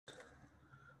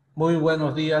Muy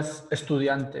buenos días,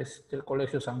 estudiantes del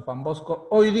Colegio San Juan Bosco.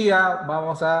 Hoy día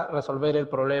vamos a resolver el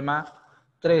problema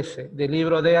 13 del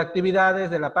libro de actividades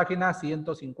de la página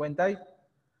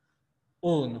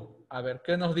 151. A ver,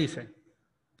 ¿qué nos dice?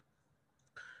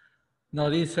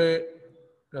 Nos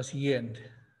dice lo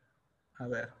siguiente. A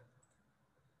ver.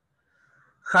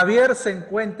 Javier se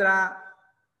encuentra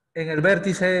en el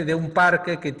vértice de un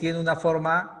parque que tiene una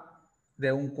forma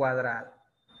de un cuadrado.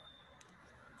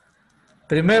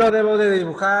 Primero debo de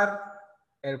dibujar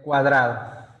el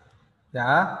cuadrado.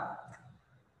 ¿Ya?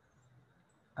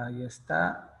 Ahí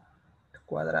está el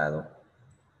cuadrado.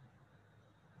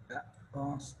 Ya,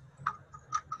 vamos.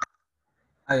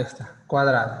 Ahí está,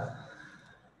 cuadrado.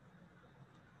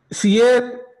 Si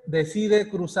él decide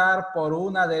cruzar por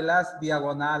una de las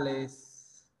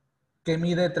diagonales que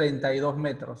mide 32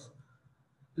 metros,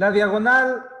 la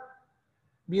diagonal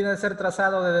viene a ser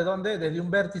trazado ¿desde dónde? Desde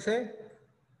un vértice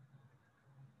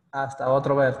hasta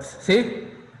otro vértice,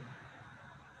 ¿sí?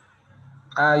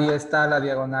 Ahí está la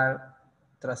diagonal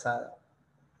trazada.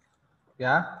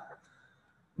 ¿Ya?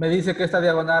 Me dice que esta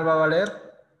diagonal va a valer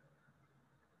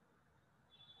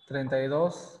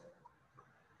 32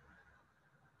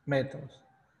 metros.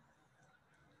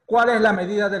 ¿Cuál es la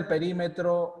medida del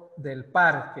perímetro del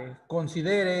parque?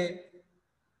 Considere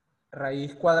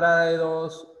raíz cuadrada de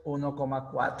 2,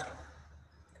 1,4.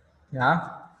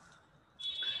 ¿Ya?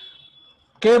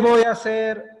 ¿Qué voy a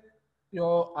hacer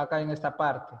yo acá en esta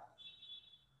parte?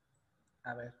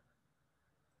 A ver.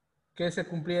 ¿Qué se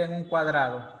cumplía en un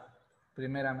cuadrado?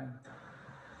 Primeramente.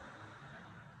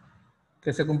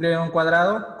 ¿Qué se cumplía en un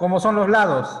cuadrado? ¿Cómo son los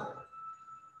lados?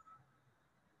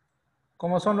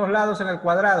 ¿Cómo son los lados en el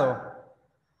cuadrado?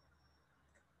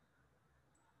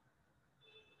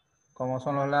 ¿Cómo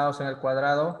son los lados en el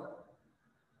cuadrado?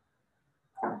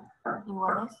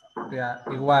 Iguales. Ya,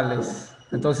 iguales.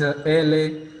 Entonces,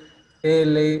 L,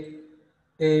 L,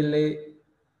 L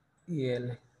y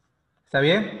L. ¿Está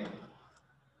bien?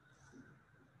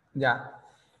 Ya.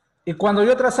 Y cuando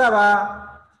yo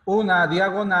trazaba una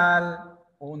diagonal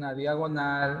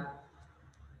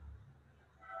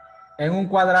en un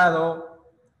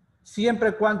cuadrado,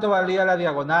 siempre ¿cuánto valía la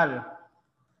diagonal?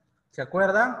 ¿Se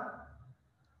acuerdan?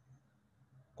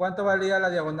 ¿Cuánto valía la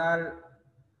diagonal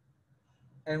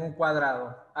en un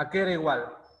cuadrado? ¿A qué era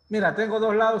igual? Mira, tengo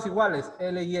dos lados iguales,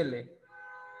 L y L.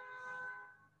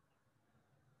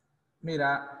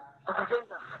 Mira,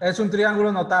 es un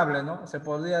triángulo notable, ¿no? Se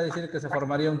podría decir que se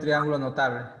formaría un triángulo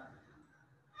notable.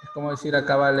 Es como decir,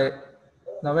 acá vale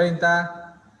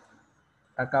 90,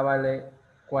 acá vale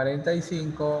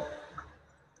 45,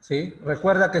 ¿sí?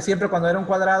 Recuerda que siempre cuando era un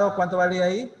cuadrado, ¿cuánto valía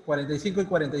ahí? 45 y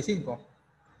 45.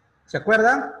 ¿Se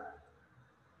acuerdan?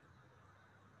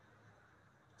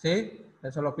 ¿Sí?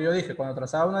 Eso es lo que yo dije. Cuando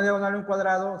trazaba una diagonal en un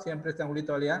cuadrado, siempre este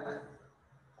angulito valía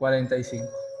 45.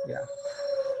 Ya.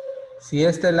 Si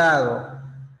este lado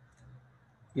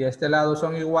y este lado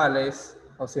son iguales,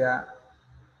 o sea,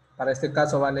 para este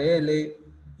caso vale L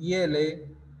y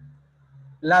L,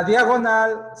 la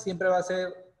diagonal siempre va a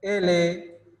ser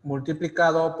L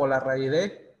multiplicado por la raíz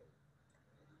de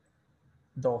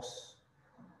 2.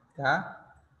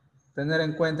 ¿Ya? Tener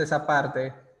en cuenta esa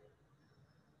parte.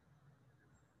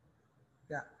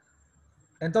 ¿Ya?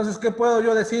 Entonces, ¿qué puedo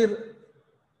yo decir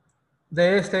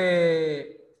de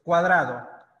este cuadrado?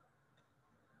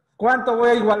 ¿Cuánto voy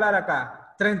a igualar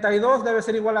acá? 32 debe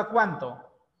ser igual a ¿cuánto?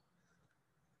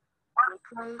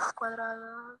 Raíz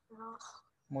cuadrada de 2.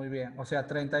 Muy bien, o sea,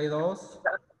 32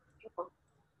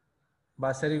 va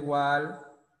a ser igual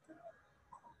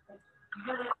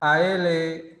a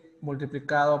L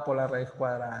multiplicado por la raíz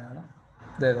cuadrada, ¿no?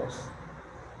 De 2.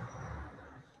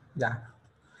 Ya.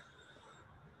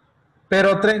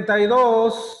 Pero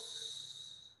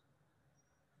 32,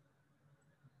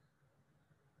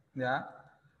 ¿ya?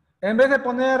 En vez de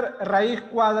poner raíz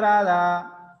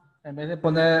cuadrada,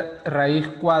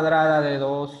 de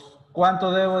 2,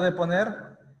 ¿cuánto debo de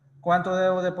poner? ¿Cuánto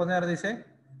debo de poner, dice?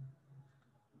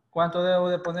 ¿Cuánto debo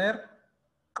de poner?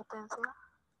 Potencia.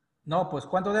 No, pues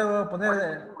 ¿cuánto debo de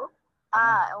poner?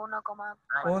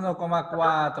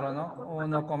 1,4, ¿no?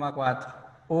 1,4.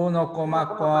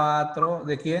 1,4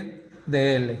 ¿de quién?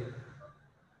 De L.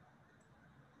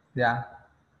 Ya,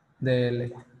 de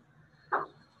L.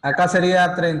 Acá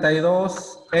sería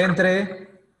 32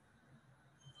 entre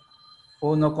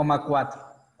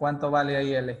 1,4. ¿Cuánto vale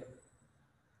ahí L?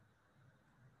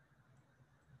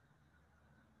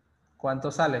 ¿Cuánto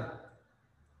sale?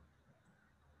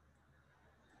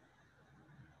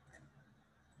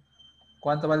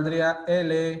 ¿Cuánto valdría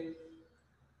L?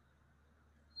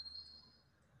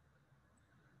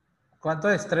 ¿Cuánto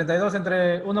es? 32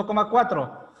 entre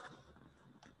 1,4.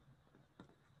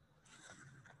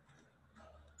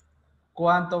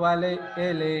 ¿Cuánto vale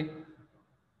L?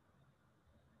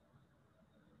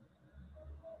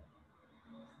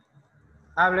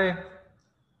 Hable.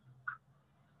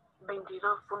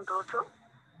 22.8.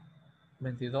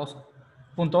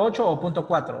 22.8 o punto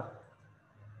 4.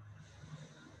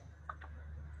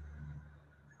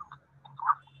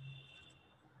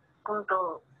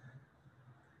 Punto.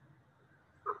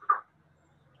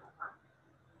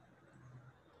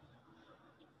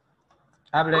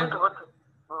 Hable. Punto 8.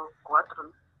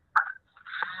 4.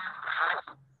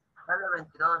 Dale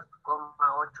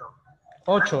 22,8.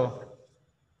 8.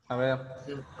 A ver.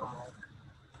 Sí, como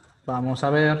Vamos a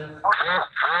ver.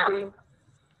 Sí.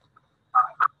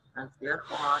 22,8.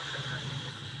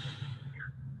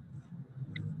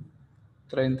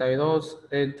 32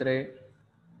 entre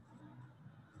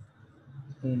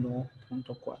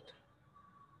 1.4.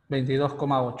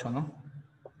 22,8, ¿no?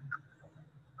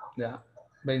 Ya.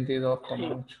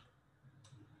 22,8.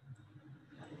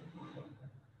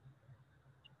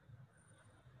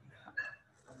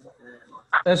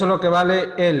 Eso es lo que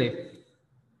vale L.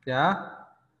 ¿Ya?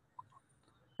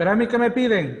 Pero a mí, ¿qué me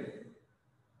piden?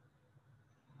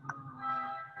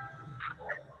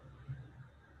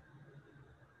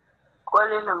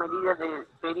 ¿Cuál es la medida del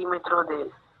perímetro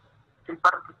del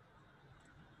parte?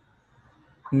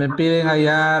 Me piden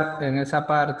hallar en esa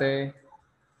parte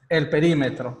el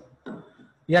perímetro.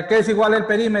 ¿Y a qué es igual el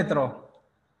perímetro?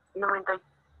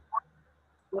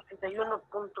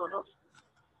 91.2.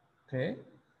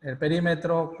 ¿Qué? El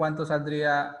perímetro, ¿cuánto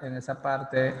saldría en esa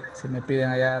parte si me piden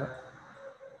hallar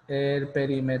el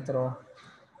perímetro?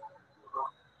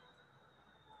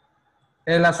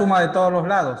 Es la suma de todos los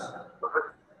lados.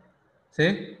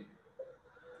 ¿Sí?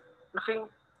 Sí.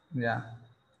 Ya.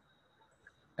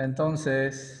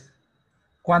 Entonces,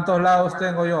 ¿cuántos lados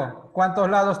tengo yo? ¿Cuántos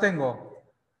lados tengo?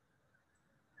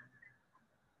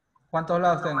 ¿Cuántos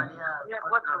lados tengo? Ya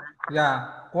 4.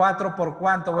 Ya. 4 por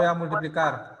cuánto voy a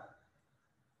multiplicar.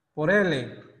 Por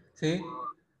L. ¿Sí?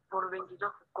 Por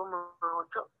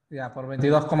 22,8. Ya, por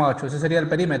 22,8. Ese sería el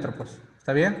perímetro, pues.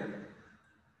 ¿Está bien?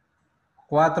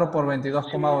 4 por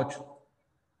 22,8.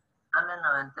 Dale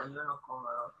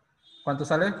 91,2. ¿Cuánto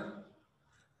sale?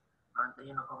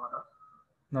 91,2.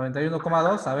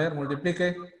 91,2. A ver,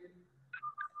 multiplique.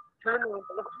 Solo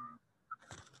 92.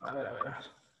 A ver, a ver.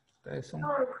 Ustedes son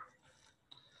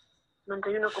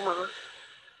 91,2.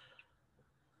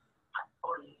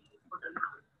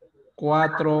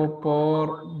 4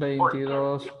 por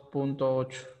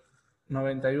 22,8.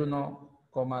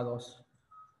 91,2.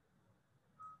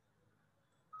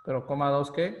 Pero,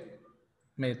 ¿2 qué?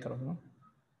 Metros, ¿no?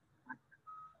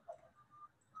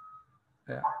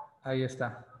 Ya, ahí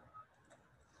está.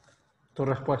 Tu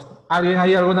respuesta. ¿Alguien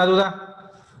hay alguna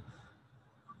duda?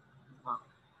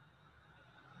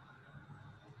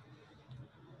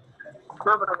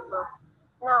 No, profesor.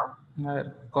 No. A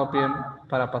ver, copien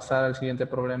para pasar al siguiente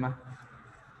problema.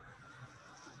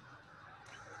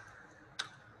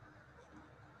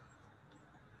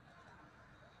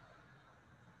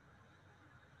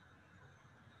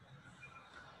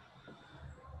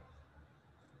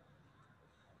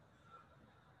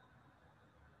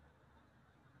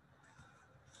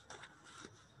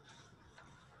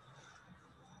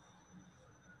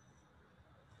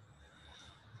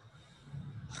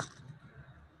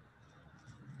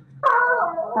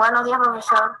 Buenos días,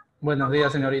 profesor. Buenos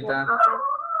días, señorita. Profe.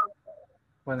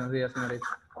 Buenos días, señorita.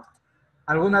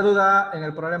 ¿Alguna duda en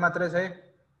el problema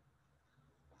 13?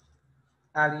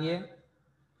 ¿Alguien?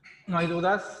 ¿No hay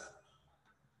dudas?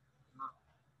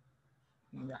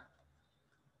 Ya.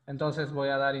 Entonces voy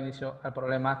a dar inicio al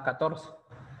problema 14.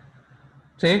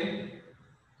 ¿Sí?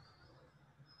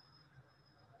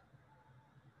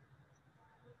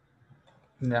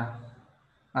 Ya.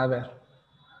 A ver.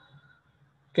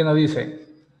 ¿Qué nos dice?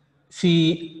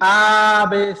 Si A,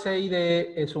 B, C y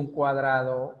D es un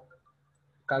cuadrado,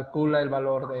 calcula el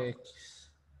valor de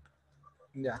X.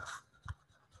 Ya.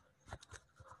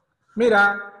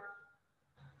 Mira,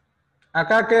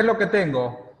 acá, ¿qué es lo que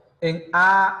tengo? En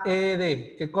A, E,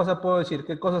 D. ¿Qué cosa puedo decir?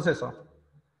 ¿Qué cosa es eso?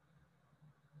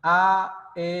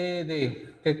 A, E,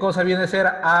 D. ¿Qué cosa viene a ser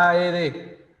A, E,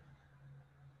 D?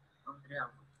 Un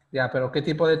triángulo. Ya, pero ¿qué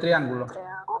tipo de triángulo?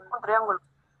 Un triángulo.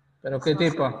 ¿Pero qué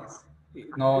tipo?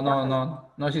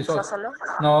 No es isósceles. ¿Isósceles?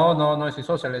 No es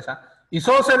isósceles. ¿Ah?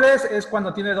 Isósceles es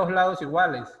cuando tiene dos lados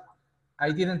iguales.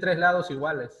 Ahí tienen tres lados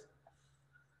iguales.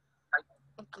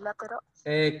 Equilátero.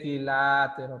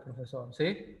 Equilátero, profesor,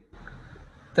 ¿sí?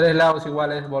 Tres lados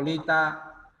iguales,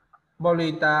 bolita,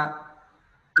 bolita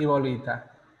y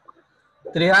bolita.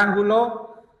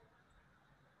 Triángulo,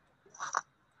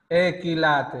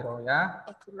 equilátero, ¿ya?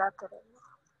 Equilátero.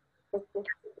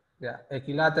 Ya,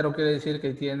 equilátero quiere decir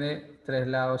que tiene 3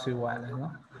 lados iguales,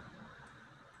 ¿no?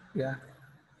 Ya.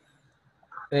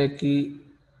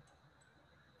 Equilátero.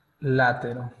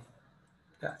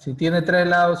 Ya. Si tiene 3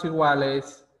 lados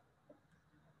iguales,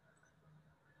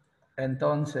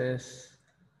 entonces,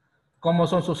 ¿cómo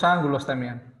son sus ángulos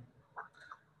también?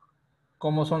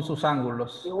 ¿Cómo son sus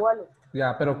ángulos? Iguales.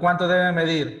 Ya, pero ¿cuánto debe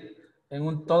medir? En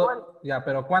un todo. Igual. Ya,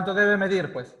 pero ¿cuánto debe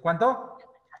medir, pues? ¿Cuánto?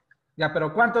 Ya,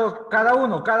 pero ¿cuánto? Cada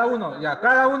uno. Ya,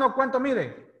 cada uno, ¿cuánto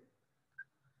mide?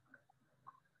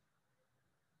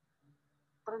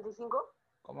 35.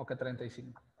 ¿Cómo que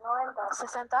 35? 90.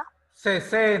 60.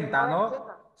 60,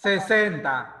 ¿no?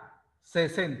 60.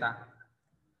 60.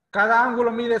 Cada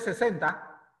ángulo mide 60.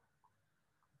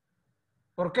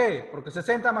 ¿Por qué? Porque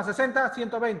 60 más 60,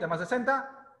 120 más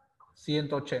 60,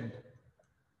 180.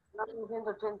 No,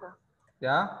 180.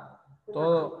 ¿Ya?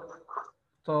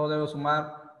 Todo debe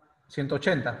sumar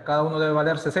 180. Cada uno debe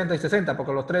valer 60 y 60,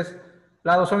 porque los 3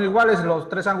 lados son iguales, los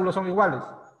 3 ángulos son iguales.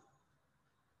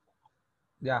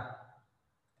 Ya.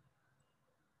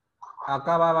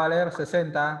 Acá va a valer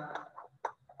 60,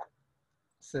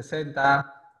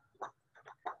 60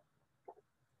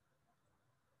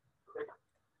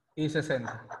 y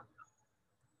 60.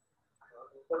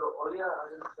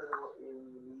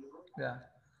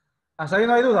 Ya. Hasta ahí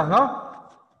no hay dudas, ¿no?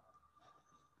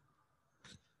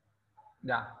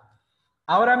 Ya.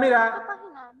 Ahora mira,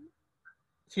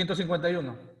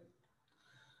 151.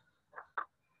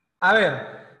 A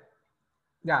ver,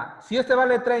 ya, si este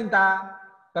vale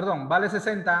 30, perdón, vale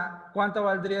 60, ¿cuánto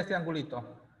valdría este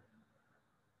angulito?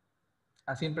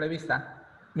 A simple vista.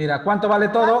 Mira, ¿cuánto vale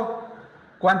todo?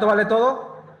 ¿Cuánto vale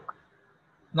todo?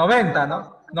 90,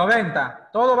 ¿no? 90.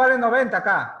 Todo vale 90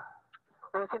 acá.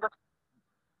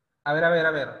 A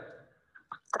ver.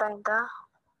 30.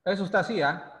 Eso está así,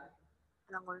 ¿ah?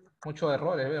 Muchos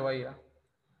errores veo ahí. ¿Ah?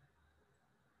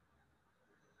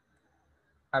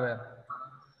 A ver.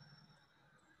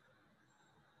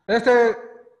 Este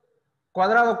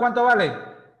cuadrado, ¿cuánto vale?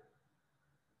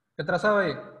 ¿Qué trazado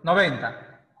ahí?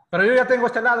 90. Pero yo ya tengo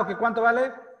este lado, ¿que cuánto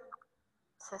vale?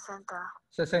 60.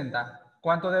 60.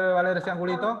 ¿Cuánto debe valer este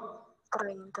angulito?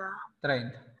 30.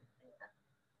 30.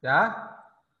 ¿Ya?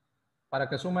 Para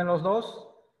que sumen los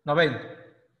dos, 90.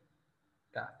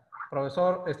 Ya.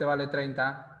 Profesor, este vale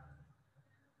 30.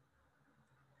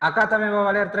 Acá también va a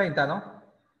valer 30, ¿no?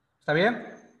 ¿Está bien?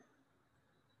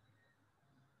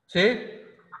 ¿Sí?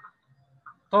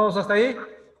 ¿Todos hasta ahí?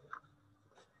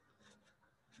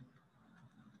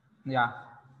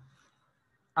 Ya.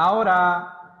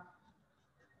 Ahora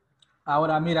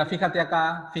mira, fíjate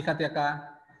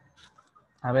acá.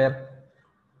 A ver.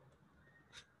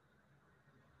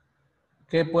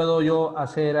 ¿Qué puedo yo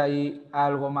hacer ahí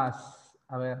algo más?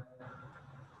 A ver.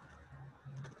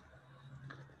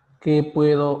 ¿Qué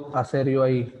puedo hacer yo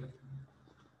ahí?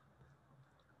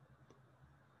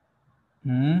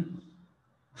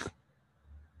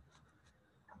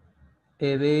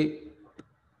 ED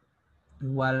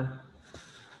igual.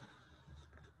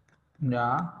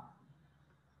 Ya.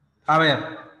 A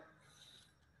ver.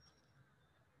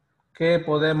 ¿Qué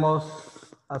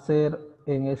podemos hacer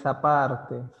en esa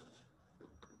parte?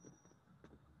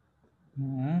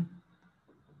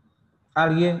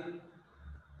 ¿Alguien?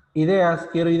 Ideas,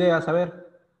 quiero ideas, a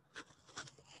ver.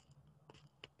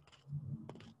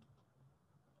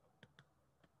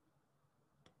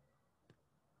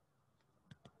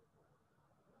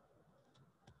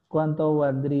 ¿Cuánto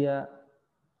valdría?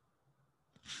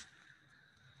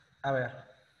 A ver.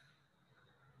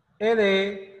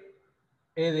 ED.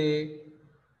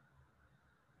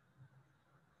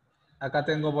 Acá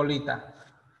tengo bolita.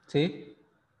 ¿Sí?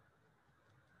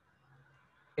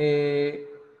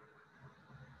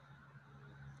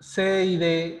 C y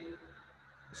D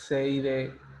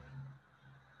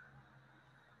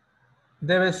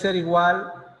debe ser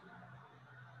igual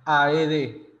a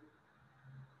ED.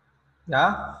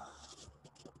 ¿Ya?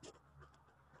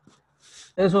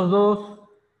 Esos dos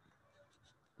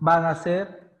van a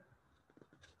ser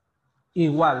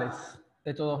iguales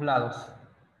de todos lados.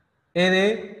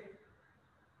 ED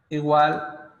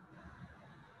igual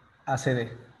a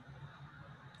CD.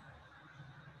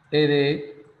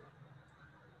 ED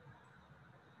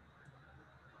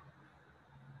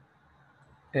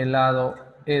el lado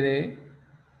ED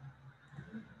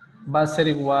va a ser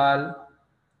igual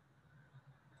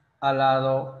al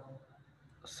lado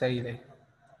CID.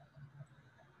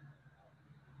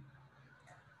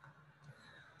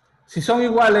 Si son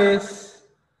iguales,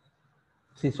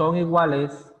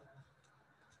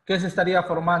 ¿qué se estaría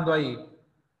formando ahí?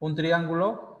 Un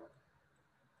triángulo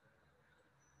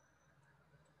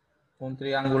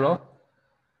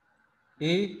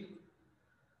y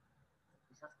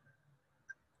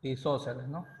isósceles,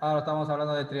 ¿no? Ahora estamos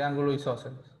hablando de triángulo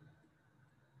isósceles.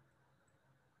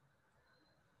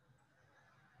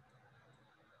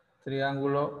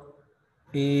 Triángulo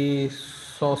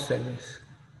isósceles.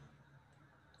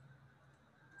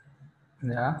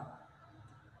 ¿Ya?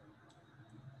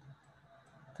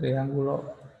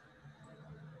 Triángulo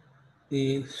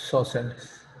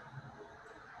isósceles.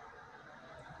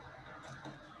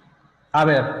 A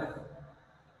ver,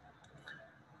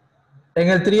 en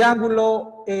el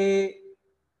triángulo E,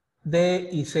 D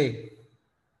y C,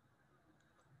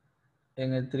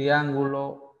 en el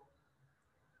triángulo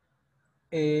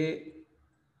E,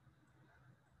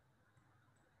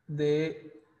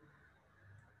 D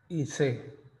y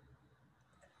C,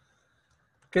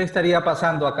 ¿qué estaría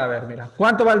pasando acá? A ver, mira,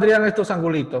 ¿cuánto valdrían estos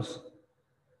angulitos?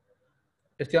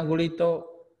 Este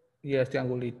angulito y este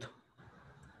angulito.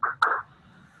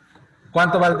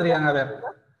 ¿Cuánto valdrían? A ver.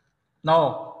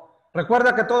 No.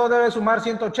 Recuerda que todo debe sumar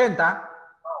 180.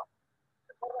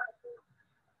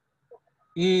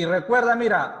 Y recuerda,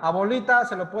 mira, a bolita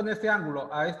se le pone este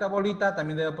ángulo. A esta bolita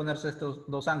también debe ponerse estos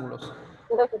dos ángulos.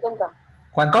 170.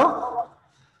 ¿Cuánto?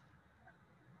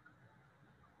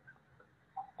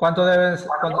 ¿Cuánto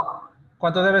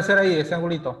debe ser ahí ese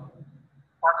angulito?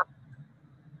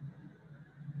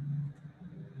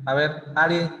 A ver,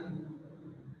 alguien.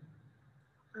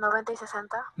 90 y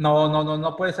 60.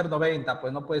 No puede ser 90,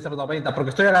 pues no puede ser 90, porque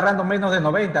estoy agarrando menos de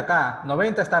 90 acá.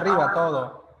 90 está arriba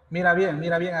todo. Mira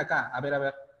bien acá. A ver.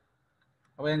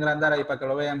 Lo voy a engrandar ahí para que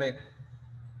lo vean bien.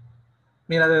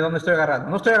 Mira de dónde estoy agarrando.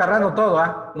 No estoy agarrando todo,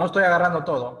 ¿ah? No estoy agarrando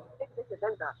todo.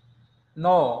 60.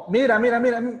 No, mira.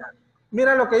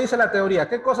 Mira lo que dice la teoría.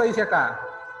 ¿Qué cosa dice acá?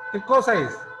 ¿Qué cosa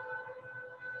es?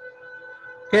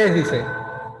 ¿Qué es, dice?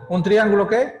 ¿Un triángulo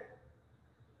qué?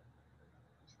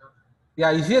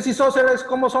 Ya, y si es isósceles,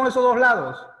 ¿cómo son esos dos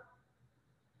lados?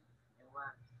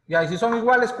 Igual. Ya, y si son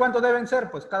iguales, ¿cuántos deben ser?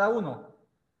 Pues cada uno.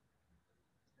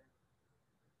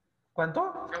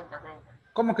 ¿Cuánto? 30.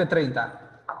 ¿Cómo que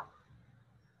 30?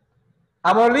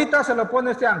 A bolita se le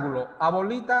pone este ángulo. A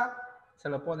bolita se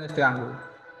le pone este ángulo.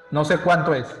 No sé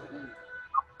cuánto es.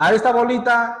 A esta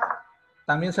bolita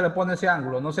también se le pone ese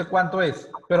ángulo. No sé cuánto es.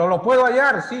 Pero lo puedo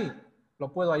hallar, sí.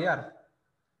 Lo puedo hallar.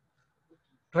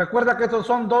 Recuerda que estos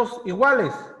son dos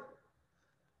iguales.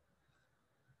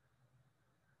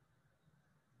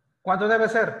 ¿Cuánto debe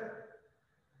ser?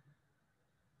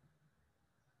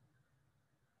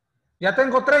 Ya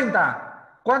tengo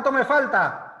 30. ¿Cuánto me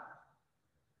falta?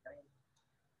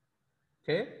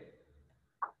 ¿Qué?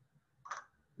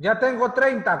 Ya tengo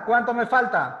 30. ¿Cuánto me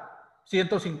falta?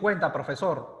 150,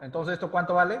 profesor. Entonces, ¿esto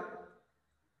cuánto vale?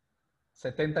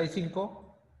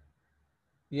 75.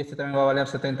 Y este también va a valer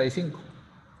 75.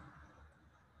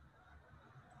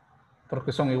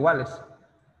 Porque son iguales.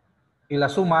 Y la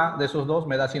suma de esos dos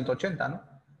me da 180, ¿no?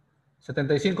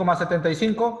 75 más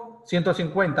 75,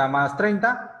 150 más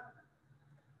 30,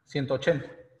 180.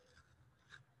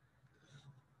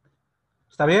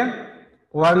 ¿Está bien?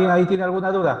 ¿O alguien ahí tiene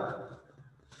alguna duda?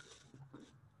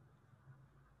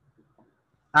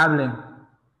 Hablen.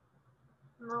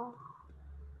 No.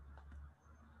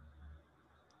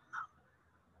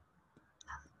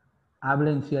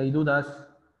 Hablen si hay dudas.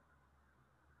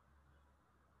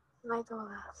 No hay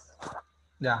dudas.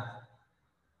 Ya.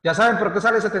 Ya saben por qué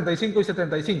sale 75 y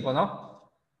 75,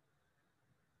 ¿no?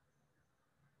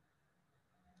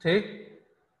 ¿Sí?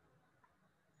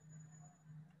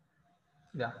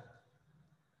 Ya.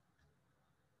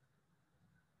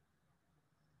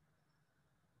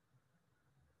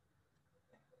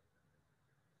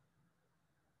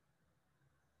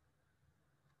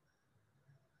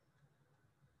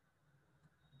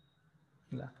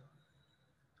 Ya.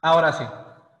 Ahora sí.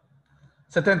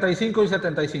 75 y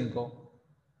 75.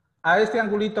 A este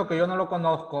angulito que yo no lo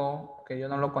conozco,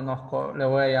 le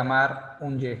voy a llamar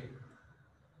un Y.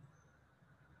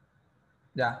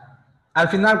 Ya. Al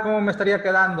final, ¿cómo me estaría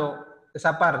quedando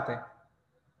esa parte?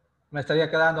 Me estaría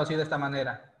quedando así de esta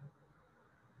manera.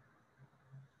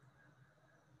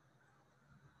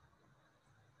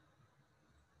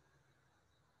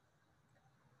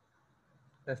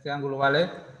 Este ángulo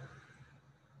vale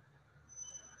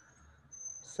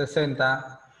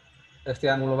 60. Este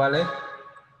ángulo vale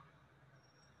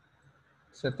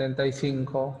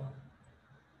 75.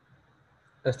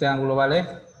 Este ángulo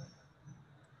vale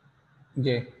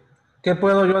Y. ¿Qué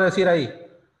puedo yo decir ahí?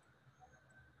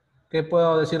 ¿Qué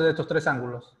puedo decir de estos tres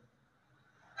ángulos?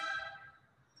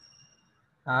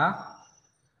 ¿Ah?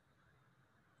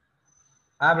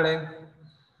 Hablen.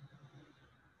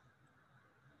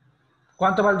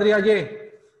 ¿Cuánto valdría Y?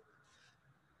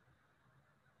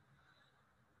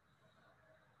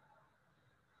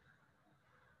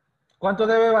 ¿Cuánto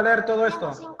debe valer todo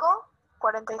esto?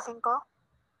 45.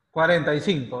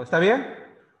 45. ¿Está bien?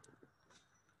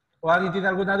 ¿O alguien tiene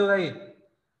alguna duda ahí?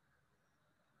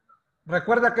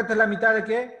 Recuerda que esta es la mitad de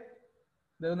 ¿qué?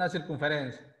 De una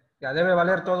circunferencia. Ya debe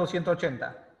valer todo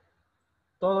 180.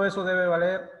 Todo eso debe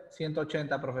valer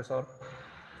 180, profesor.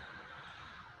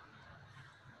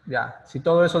 Ya, si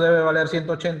todo eso debe valer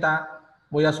 180,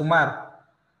 voy a sumar.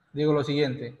 Digo lo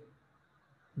siguiente.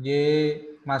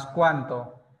 Y más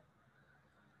 ¿cuánto?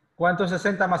 ¿Cuánto es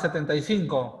 60 más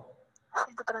 75?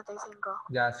 135.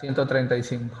 Ya,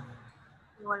 135.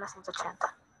 Igual a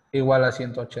 180. Igual a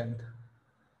 180.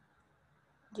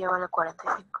 Llévale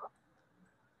 45.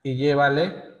 Y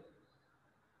llévale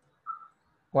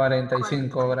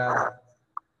 45 grados.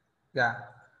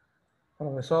 Ya.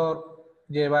 Profesor,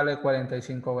 llévale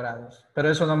 45 grados.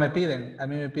 Pero eso no me piden. A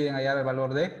mí me piden hallar el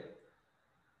valor de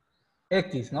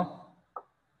X, ¿no?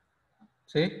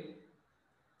 ¿Sí?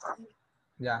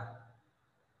 Ya.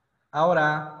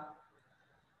 Ahora,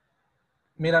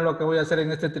 mira lo que voy a hacer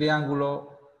en este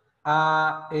triángulo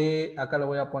AE. Acá le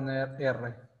voy a poner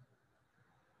R.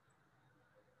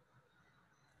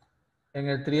 En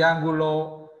el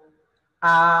triángulo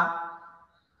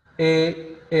AER.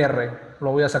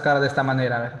 Lo voy a sacar de esta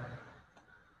manera, a ver,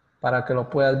 para que lo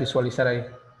puedas visualizar ahí.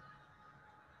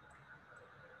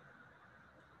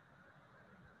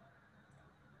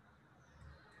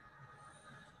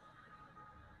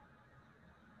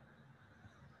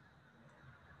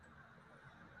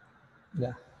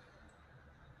 Ya.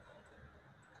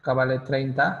 Acá vale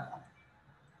 30.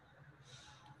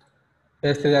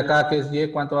 Este de acá, que es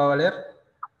Y, ¿cuánto va a valer?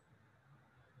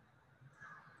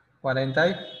 40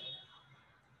 y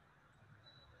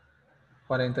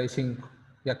 45.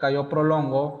 Y acá yo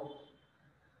prolongo.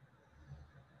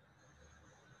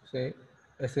 ¿Sí?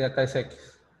 Este de acá es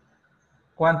X.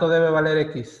 ¿Cuánto debe valer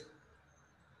X?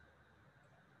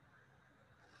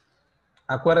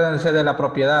 Acuérdense de la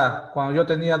propiedad. Cuando yo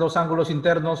tenía dos ángulos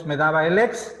internos, me daba el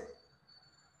X.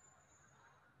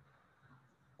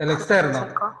 El externo.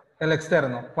 75. El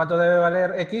externo. ¿Cuánto debe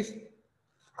valer X?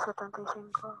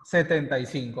 75.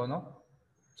 75, ¿no?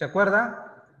 ¿Se acuerdan?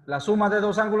 La suma de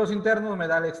dos ángulos internos me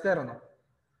da el externo.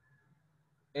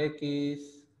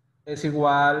 X es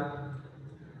igual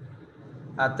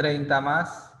a 30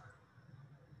 más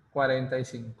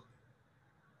 45.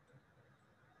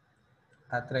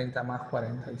 A 30 más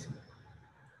 45.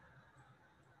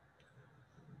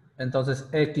 Entonces,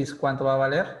 X, ¿cuánto va a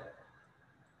valer?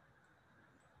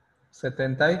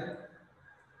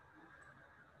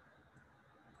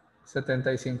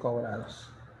 75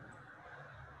 grados.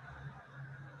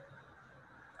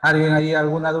 ¿Alguien ahí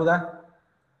alguna duda?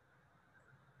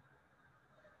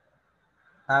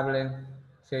 Hablen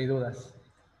si hay dudas.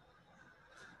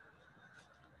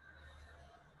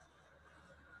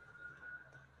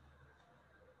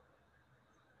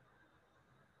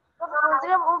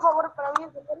 ¿Podría un favor para mí,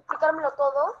 poder explicármelo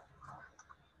todo?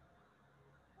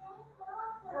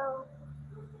 No.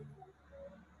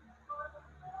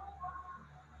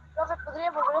 Profe,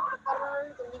 ¿podría volver a explicarlo? No lo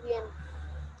entendí bien.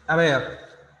 A ver.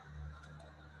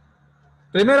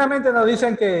 Primeramente nos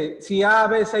dicen que si A,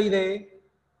 B, C y D,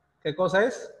 ¿qué cosa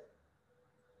es?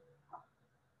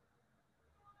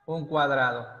 Un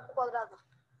cuadrado. Cuadrado.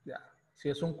 Ya. Si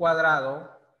es un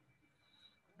cuadrado,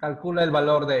 calcula el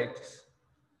valor de X.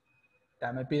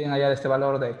 Ya me piden hallar este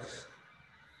valor de X.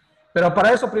 Pero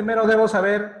para eso primero debo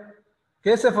saber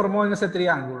qué se formó en ese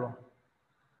triángulo.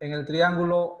 En el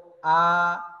triángulo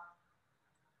AED.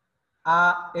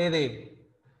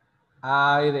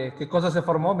 AED. ¿Qué cosa se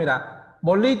formó? Mira,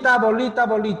 bolita, bolita,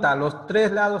 bolita. Los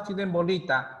tres lados tienen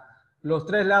bolita. ¿Los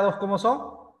tres lados cómo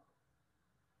son?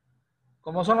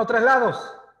 ¿Cómo son los tres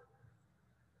lados?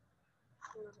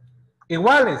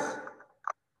 Iguales.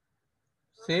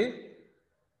 ¿Sí?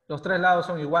 Los tres lados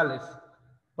son iguales.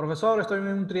 Profesor, estoy en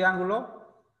un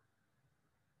triángulo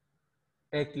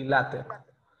equilátero.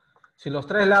 Si los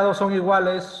tres lados son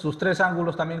iguales, sus tres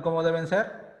ángulos también, ¿cómo deben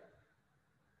ser?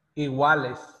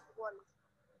 Iguales.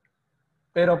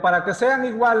 Pero para que sean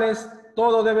iguales,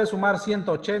 todo debe sumar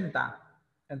 180.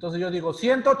 Entonces yo digo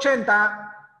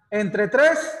 180 entre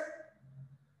 3,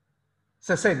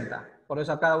 60. Por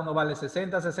eso a cada uno vale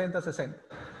 60, 60, 60.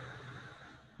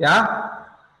 ¿Ya?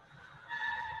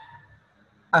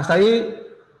 Hasta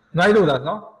ahí no hay dudas,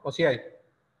 ¿no? ¿O sí hay?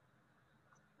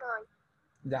 No hay.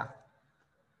 Ya.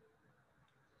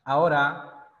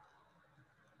 Ahora,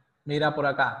 mira por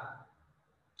acá.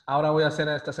 Ahora voy a hacer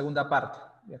esta segunda parte.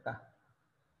 De acá.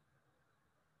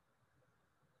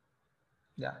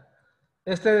 Ya.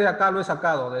 Este de acá lo he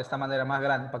sacado de esta manera más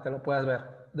grande para que lo puedas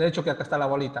ver. De hecho que acá está la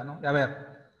bolita, ¿no? Y a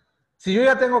ver. Si yo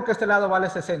ya tengo que este lado vale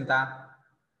 60,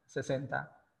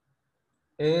 60,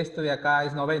 esto de acá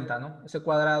es 90, ¿no? Ese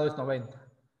cuadrado es 90,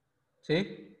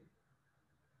 ¿sí?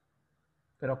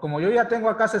 Pero como yo ya tengo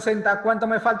acá 60, ¿cuánto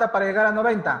me falta para llegar a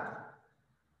 90?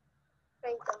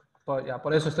 30. Pues ya,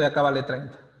 por eso estoy acá vale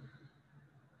 30.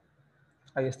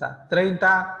 Ahí está.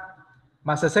 30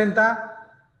 más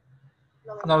 60,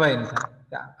 90.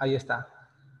 Ya, ahí está.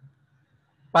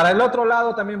 Para el otro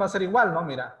lado también va a ser igual, ¿no?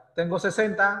 Mira, tengo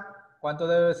 60. ¿Cuánto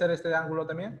debe ser este ángulo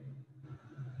también?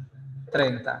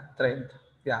 30, 30.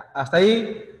 Ya, hasta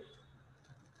ahí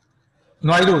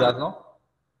no hay dudas, ¿no?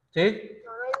 ¿Sí?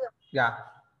 No, no hay duda.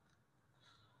 Ya.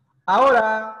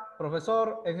 Ahora,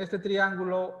 profesor, en este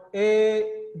triángulo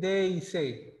E, D y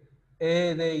C.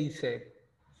 E, D y C.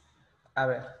 A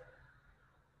ver.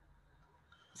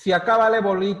 Si acá vale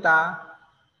bolita,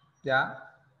 ¿ya?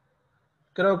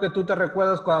 Creo que tú te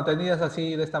recuerdas cuando tenías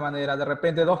así, de esta manera, de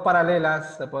repente dos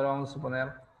paralelas, se podríamos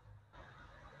suponer.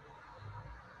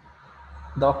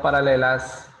 Dos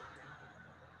paralelas.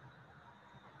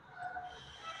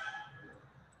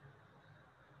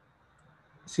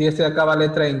 Si este de acá vale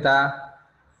 30,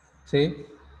 ¿sí?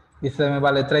 Y este me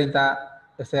vale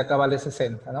 30, este de acá vale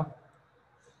 60, ¿no?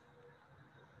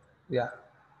 Ya.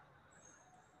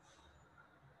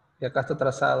 Y acá está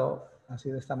trazado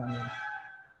así de esta manera.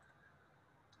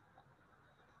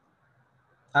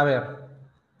 A ver.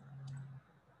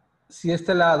 Si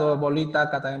este lado es bolita,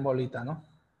 acá también bolita, ¿no?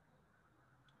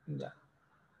 Ya.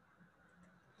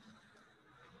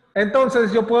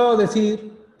 Entonces yo puedo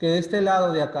decir que de este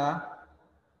lado de acá,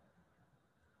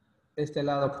 este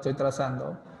lado que estoy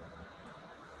trazando,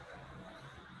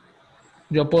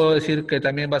 yo puedo decir que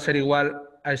también va a ser igual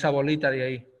a esa bolita de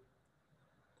ahí.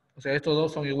 O sea, estos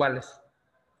dos son iguales.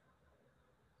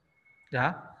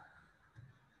 ¿Ya?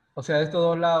 O sea, estos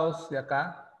dos lados de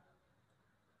acá,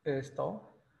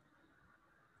 esto,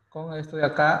 con esto de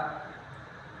acá,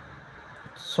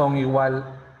 son igual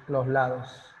los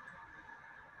lados.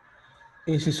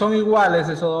 Y si son iguales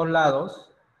esos dos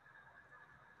lados,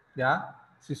 ¿ya?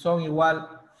 Si son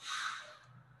igual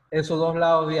esos dos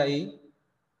lados de ahí,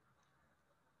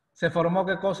 ¿se formó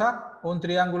qué cosa? Un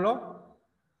triángulo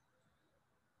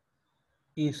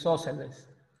isósceles.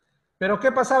 ¿Pero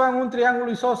qué pasaba en un triángulo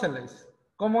isósceles?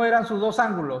 ¿Cómo eran sus dos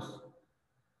ángulos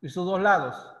y sus dos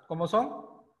lados? ¿Cómo son?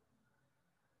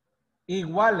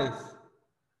 Iguales.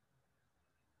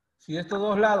 Si estos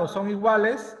dos lados son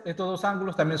iguales, estos dos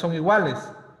ángulos también son iguales.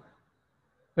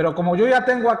 Pero como yo ya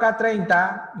tengo acá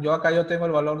 30, yo tengo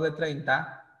el valor de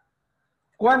 30,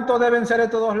 ¿cuánto deben ser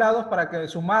estos dos lados para que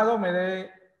sumado me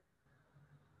dé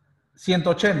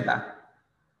 180?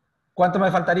 ¿Cuánto me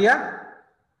faltaría?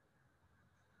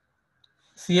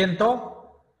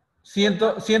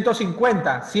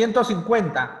 150,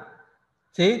 150,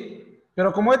 ¿sí?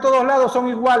 Pero como estos dos lados son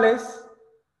iguales,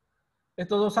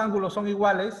 estos dos ángulos son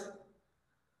iguales,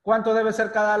 ¿cuánto debe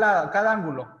ser cada lado, cada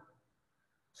ángulo?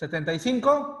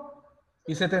 75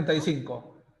 y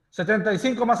 75.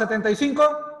 75 más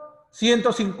 75,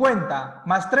 150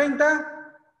 más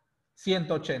 30,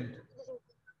 180.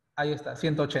 Ahí está,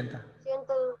 180. 100.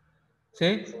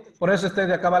 ¿Sí? Por eso este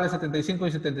de acá vale 75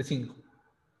 y 75.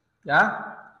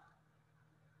 ¿Ya?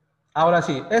 Ahora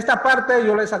sí, esta parte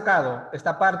yo lo he sacado.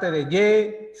 Esta parte de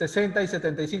Y, 60 y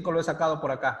 75 lo he sacado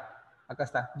por acá. Acá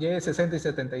está, Y, 60 y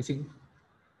 75.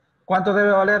 ¿Cuánto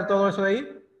debe valer todo eso de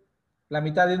ahí? La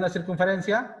mitad de una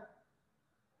circunferencia,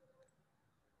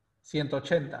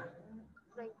 180.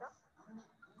 30.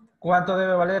 ¿Cuánto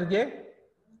debe valer Y?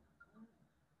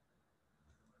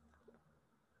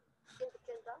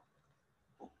 180.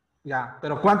 Ya,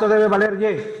 pero ¿cuánto debe valer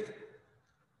Y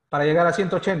para llegar a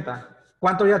 180?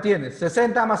 ¿Cuánto ya tienes?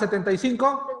 60 más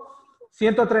 75,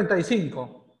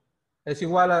 135. Es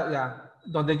igual a, ya,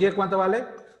 donde Y ¿cuánto vale?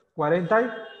 40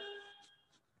 y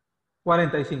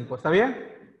 45. ¿Está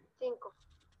bien? 5.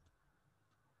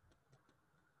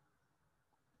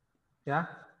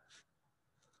 ¿Ya?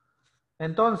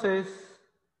 Entonces,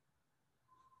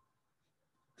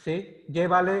 ¿sí? Y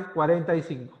vale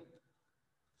 45.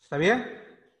 ¿Está bien?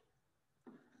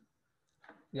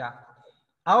 Ya.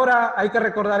 Ahora hay que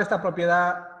recordar esta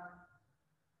propiedad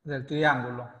del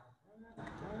triángulo.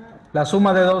 La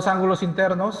suma de dos ángulos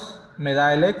internos me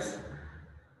da el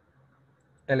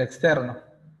externo.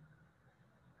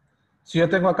 Si yo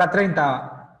tengo acá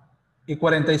 30 y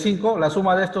 45, la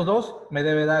suma de estos dos me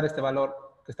debe dar este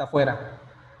valor que está afuera.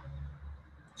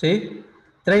 ¿Sí?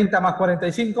 30 más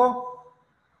 45,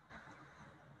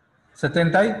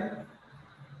 70 y...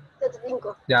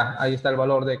 75. Ya, ahí está el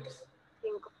valor de X.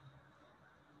 5.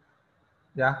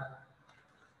 ¿Ya?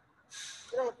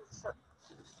 Gracias, profesor.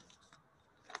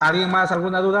 ¿Alguien más?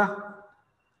 ¿Alguna duda?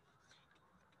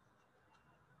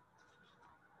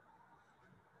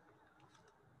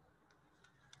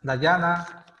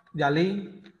 Dayana,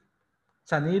 Yalín,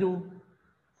 Saniru,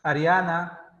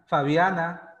 Ariana,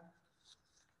 Fabiana.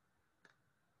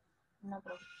 No,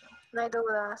 profesor. No hay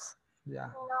dudas. Ya.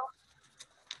 No.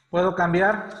 ¿Puedo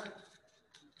cambiar?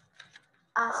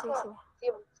 Ah, sí, sí. Sí,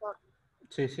 profesor.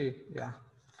 Sí, sí, ya.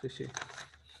 Sí, sí.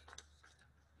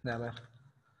 A ver.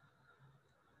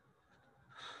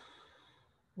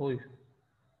 Uy.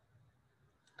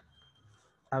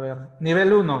 A ver,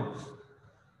 nivel 1.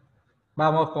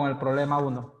 Vamos con el problema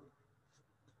 1.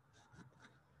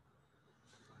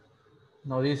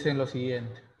 Nos dicen lo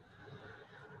siguiente.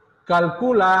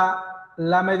 Calcula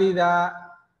la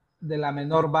medida de la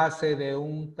menor base de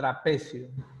un trapecio.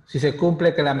 Si se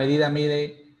cumple que la medida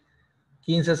mide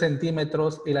 15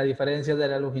 centímetros y la diferencia de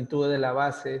la longitud de la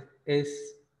base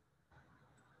es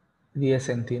 10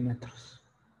 centímetros.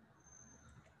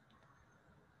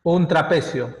 Un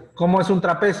trapecio. ¿Cómo es un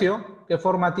trapecio? ¿Qué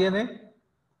forma tiene?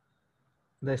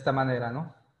 De esta manera,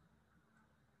 ¿no?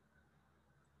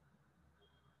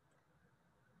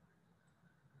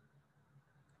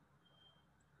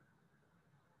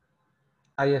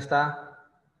 Ahí está.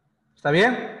 ¿Está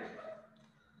bien?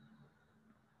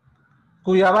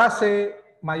 Cuya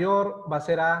base mayor va a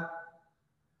ser A,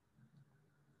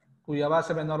 cuya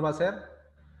base menor va a ser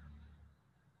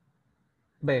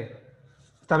B.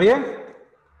 ¿Está bien?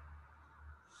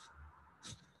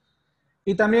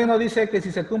 Y también nos dice que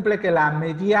si se cumple que la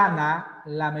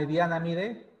mediana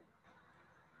mide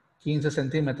 15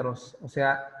 centímetros, o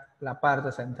sea, la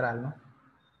parte central, ¿no?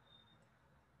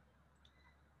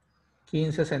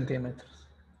 15 centímetros.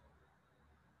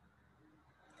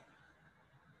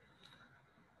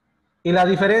 Y la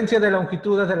diferencia de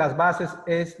longitudes de las bases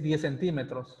es 10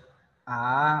 centímetros.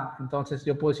 Ah, entonces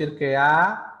yo puedo decir que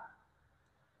A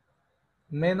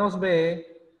menos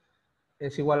B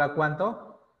es igual a ¿cuánto?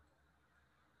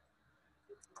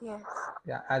 10.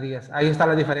 Ya, a 10. Ahí está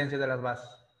la diferencia de las bases.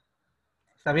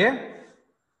 ¿Está bien?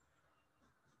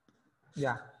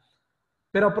 Ya.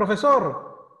 Pero,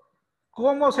 profesor,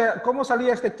 ¿cómo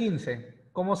salía este 15?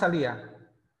 ¿Cómo salía?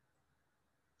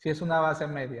 Si es una base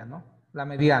media, ¿no? La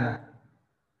mediana.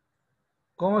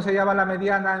 ¿Cómo se llama la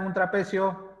mediana en un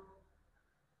trapecio?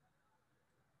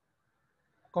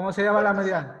 ¿Cómo se llama la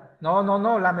mediana?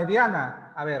 No, la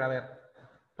mediana. A ver.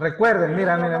 Recuerden,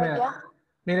 mira.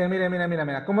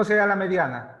 Mira. ¿Cómo se llama la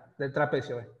mediana del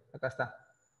trapecio? Acá está.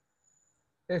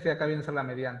 Este acá viene a ser la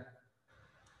mediana.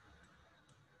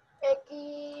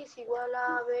 X igual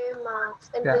a B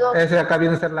más entre Ya, 2. ese acá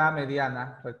viene a ser la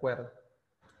mediana, recuerda.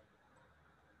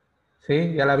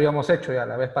 ¿Sí? Ya la habíamos hecho ya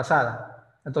la vez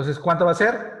pasada. Entonces, ¿cuánto va a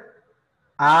ser?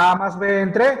 A más B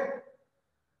entre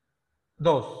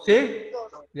 2, ¿sí?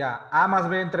 2. Ya, A más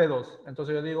B entre 2.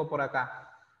 Entonces yo digo por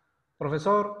acá,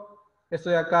 profesor, esto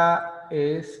de acá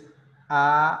es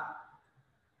A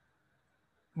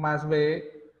más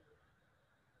B,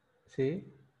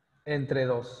 ¿sí? Entre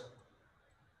 2.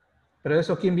 Pero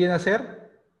eso, ¿quién viene a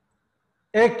ser?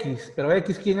 X. Pero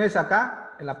X, ¿quién es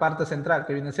acá? En la parte central,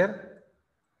 que viene a ser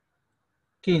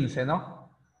 15, ¿no?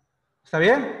 ¿Está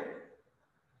bien?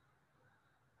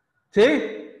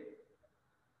 ¿Sí?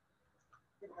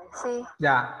 Sí.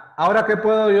 Ya. Ahora, ¿qué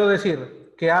puedo yo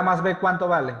decir? Que A más B, ¿cuánto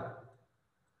vale?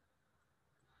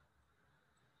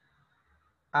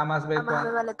 A más B, A más B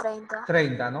 ¿cuánto? vale 30.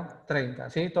 30, ¿no? 30,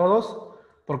 ¿sí? ¿Todos?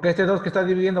 Porque este 2 que está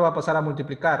dividiendo va a pasar a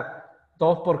multiplicar.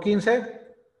 2 por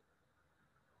 15,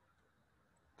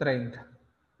 30.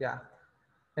 Ya.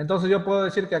 Entonces yo puedo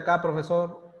decir que acá,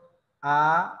 profesor,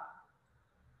 A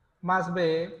más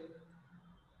B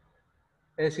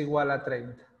es igual a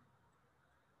 30.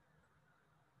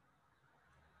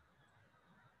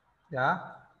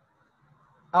 ¿Ya?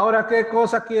 Ahora, ¿qué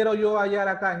cosa quiero yo hallar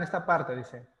acá en esta parte?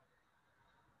 Dice.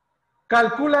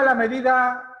 Calcula la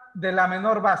medida de la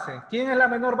menor base. ¿Quién es la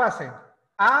menor base?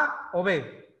 ¿A o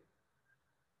B?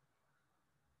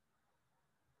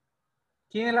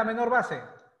 ¿Quién es la menor base?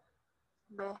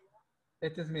 B.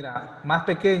 Este es, mira, más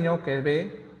pequeño que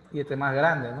B y este más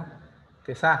grande, ¿no?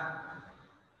 Que es A.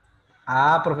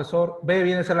 A, profesor, B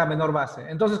viene a ser la menor base.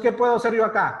 Entonces, ¿qué puedo hacer yo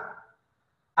acá?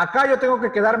 Acá yo tengo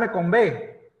que quedarme con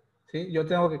B. ¿Sí? Yo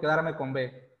tengo que quedarme con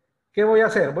B. ¿Qué voy a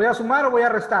hacer? ¿Voy a sumar o voy a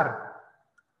restar?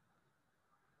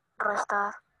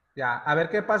 Restar. Ya, a ver,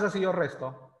 ¿qué pasa si yo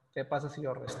resto? ¿Qué pasa si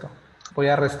yo resto? Voy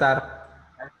a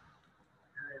restar.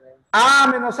 A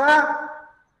menos A,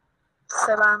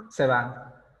 Se van. se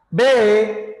van.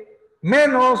 B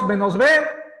menos B,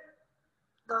 2B.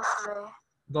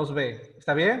 2B.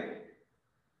 ¿Está bien?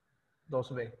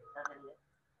 2B.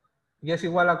 ¿Y es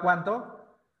igual a cuánto?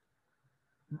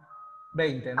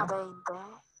 20, A ¿no? 20.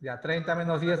 Ya, 30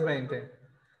 menos 10, 20.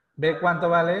 ¿B cuánto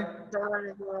vale?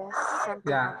 Vale 10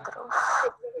 Ya. centímetros.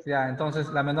 Ya, entonces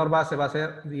la menor base va a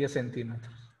ser 10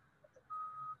 centímetros.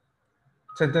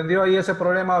 ¿Se entendió ahí ese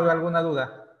problema o hay alguna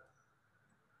duda?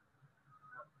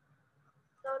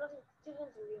 No, sí, sí se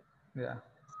entendió. Ya,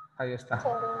 ahí está. Se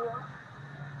entendió.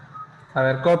 A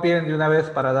ver, copien de una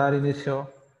vez para dar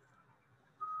inicio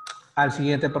al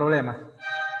siguiente problema.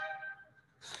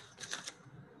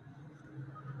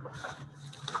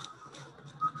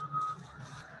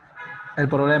 El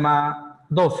problema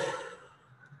 2.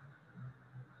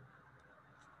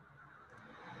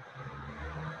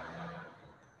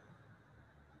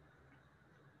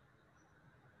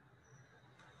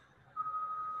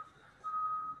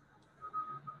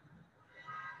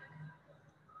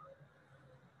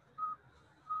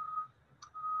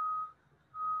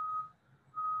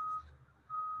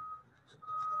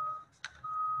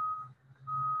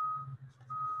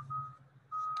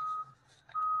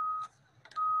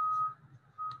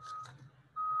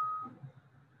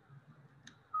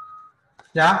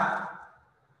 ¿Ya?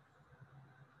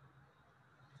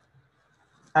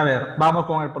 A ver, vamos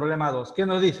con el problema 2. ¿Qué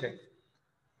nos dice?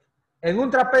 En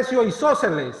un trapecio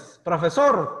isósceles,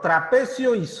 profesor,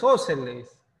 trapecio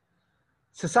isósceles,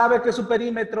 se sabe que su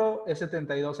perímetro es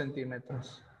 72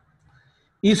 centímetros.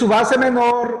 Y su base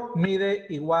menor mide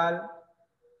igual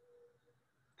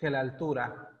que la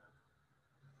altura.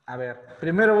 A ver,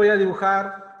 primero voy a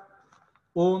dibujar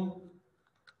un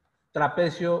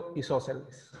trapecio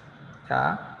isósceles.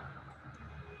 ¿Ya?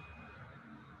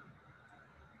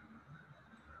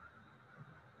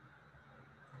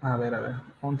 A ver,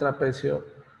 un trapecio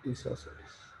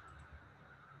isósceles.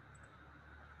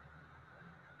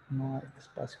 No hay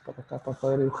espacio por acá para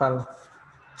poder dibujarlo.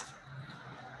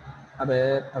 A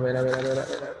ver.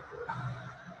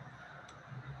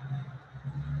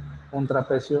 Un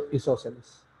trapecio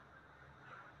isósceles.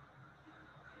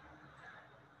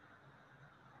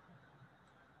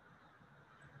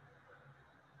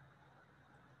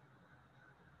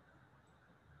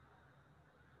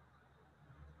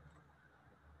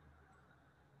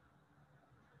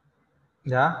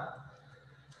 ¿Ya?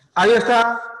 Ahí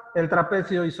está el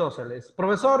trapecio isósceles.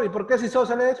 Profesor, ¿y por qué es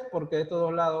isósceles? Porque estos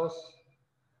dos lados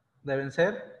deben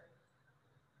ser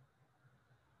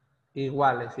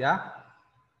iguales, ¿ya?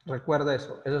 Recuerda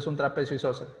eso. Eso es un trapecio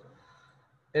isósceles.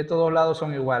 Estos dos lados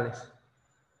son iguales.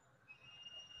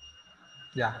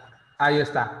 Ya, ahí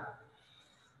está.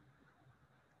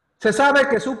 Se sabe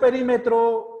que su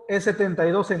perímetro es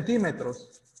 72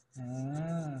 centímetros.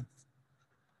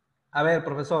 A ver,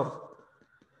 profesor,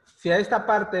 si a esta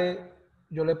parte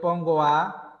yo le pongo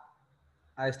a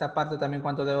esta parte también,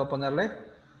 ¿cuánto debo ponerle?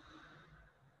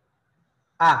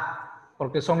 A,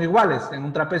 porque son iguales en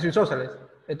un trapecio isósceles.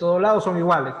 De todos lados son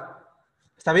iguales.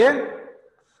 ¿Está bien?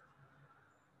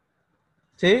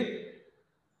 ¿Sí?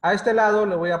 A este lado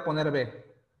le voy a poner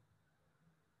B.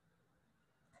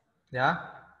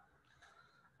 ¿Ya?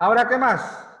 Ahora, ¿qué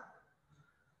más?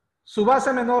 Su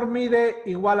base menor mide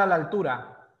igual a la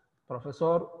altura.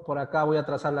 Profesor, por acá voy a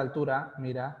trazar la altura.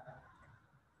 Mira.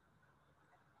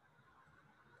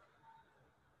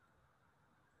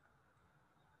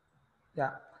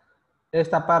 Ya.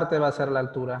 Esta parte va a ser la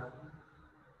altura.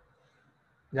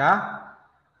 ¿Ya?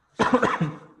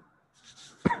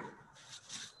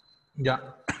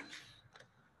 Ya.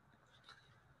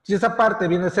 Si esa parte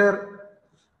viene a ser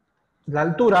la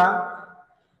altura,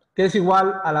 que es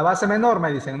igual a la base menor,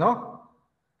 me dicen, ¿no?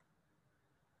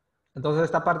 Entonces,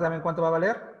 esta parte también, ¿cuánto va a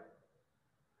valer?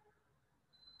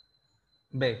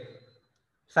 B.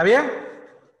 ¿Está bien?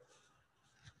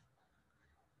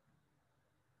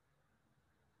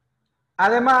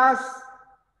 Además,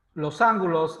 los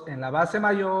ángulos en la base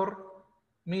mayor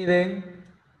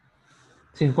miden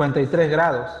 53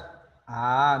 grados.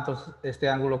 Ah, entonces, ¿este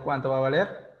ángulo cuánto va a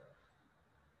valer?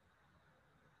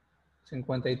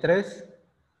 53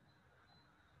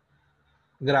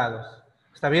 grados.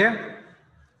 ¿Está bien?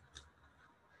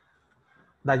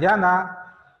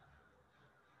 Dayana,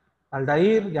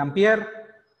 Aldair, Jean-Pierre,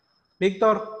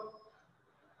 Víctor.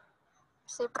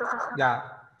 Sí, profesor.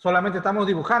 Ya, solamente estamos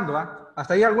dibujando, ¿ah?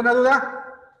 ¿Hasta ahí alguna duda?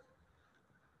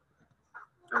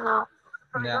 No.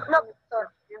 Ya, No,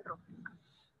 doctor, dentro.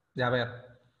 ya, a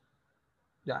ver.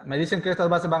 Ya, me dicen que estas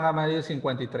bases van a medir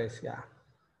 53, ya.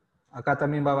 Acá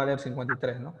también va a valer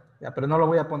 53, ¿no? Ya, pero no lo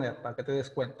voy a poner para que te des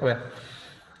cuenta. A ver.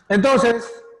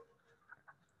 Entonces,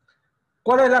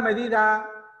 ¿cuál es la medida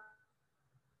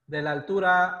de la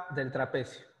altura del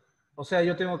trapecio? O sea,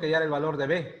 yo tengo que hallar el valor de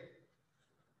B.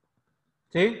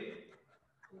 ¿Sí?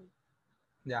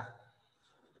 Ya.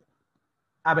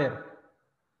 A ver,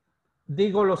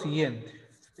 digo lo siguiente.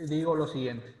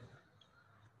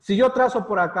 Si yo trazo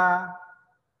por acá,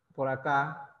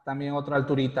 también otra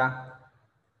alturita.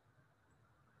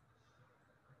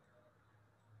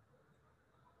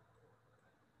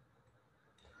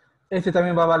 Este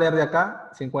también va a valer de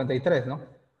acá 53, ¿no?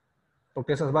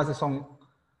 Porque esas bases son,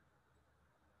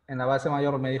 en la base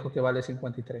mayor me dijo que vale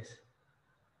 53.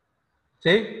 ¿Sí?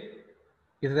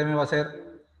 Y este también va a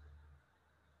ser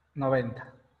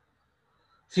 90.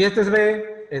 Si este es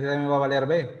B, este también va a valer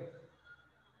B.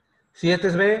 Si este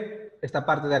es B, esta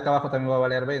parte de acá abajo también va a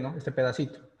valer B, ¿no? Este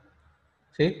pedacito.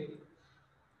 ¿Sí?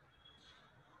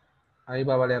 Ahí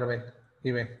va a valer B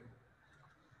y B.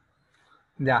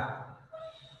 Ya.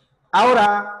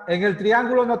 Ahora, en el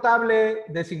triángulo notable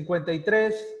de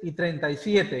 53 y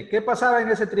 37, ¿qué pasaba en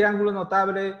ese triángulo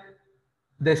notable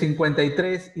de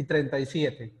 53 y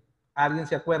 37? ¿Alguien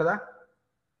se acuerda?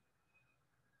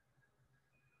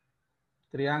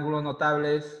 Triángulos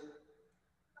notables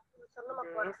No me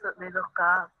acuerdo. Eso, de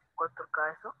 2K,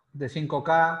 4K, eso. de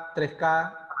 5K, 3K,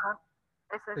 Ajá.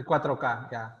 Eso de es. 4K,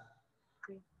 ya.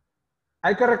 Sí.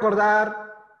 Hay que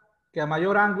recordar que a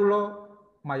mayor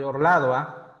ángulo, mayor lado,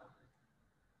 ¿ah?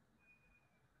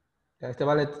 Este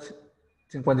vale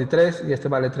 53 y este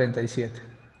vale 37.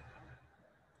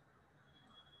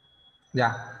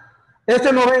 Ya.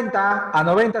 Este 90, a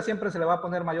 90 siempre se le va a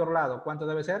poner mayor lado. ¿Cuánto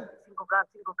debe ser? 5K,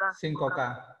 5K.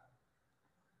 5K.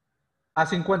 A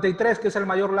 53, que es el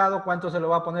mayor lado, ¿cuánto se le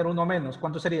va a poner uno menos?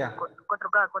 ¿Cuánto sería?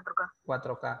 4K, 4K.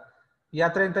 4K. Y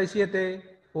a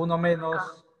 37, uno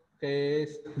menos, que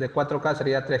es de 4K,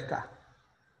 sería 3K.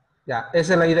 Ya,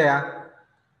 esa es la idea.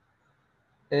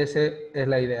 Esa es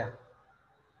la idea.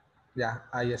 Ya,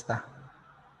 ahí está.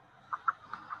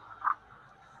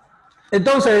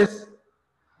 Entonces,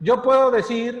 yo puedo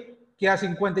decir que a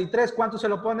 53, ¿cuánto se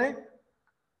lo pone?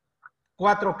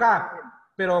 4K.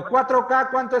 Pero 4K,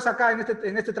 ¿cuánto es acá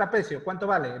en este trapecio? ¿Cuánto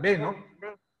vale? B, ¿no?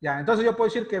 B Ya, entonces yo puedo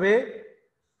decir que B,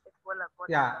 es igual a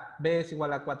 4. ya, B es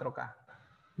igual a 4K.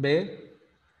 B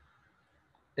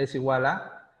es igual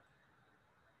a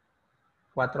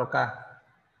 4K.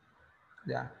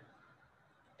 Ya.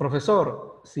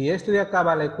 Profesor, si este de acá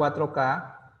vale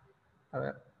 4K, a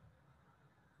ver.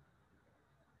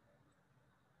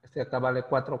 Este de acá vale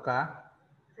 4K.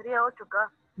 Sería 8K.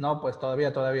 No, pues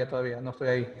todavía, no estoy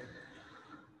ahí.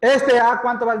 Este A,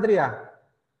 ¿cuánto valdría?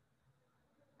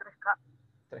 3K.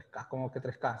 3K, ¿cómo que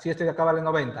 3K? Si este de acá vale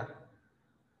 90.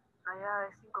 Allá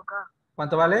es 5K.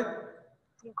 ¿Cuánto vale?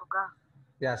 5K.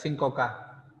 Ya,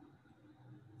 5K.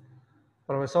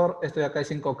 Profesor, esto de acá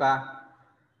es 5K.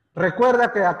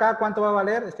 Recuerda que acá, ¿cuánto va a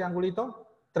valer este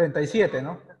angulito? 37,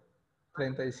 ¿no?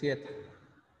 37.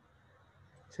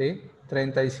 ¿Sí?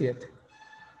 37.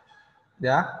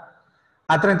 ¿Ya?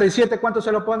 A 37, ¿cuánto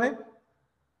se lo pone?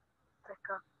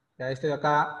 3K. Ya, este de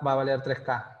acá va a valer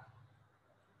 3K.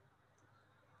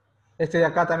 Este de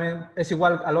acá también es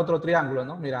igual al otro triángulo,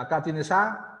 ¿no? Mira, acá tienes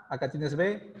A, acá tienes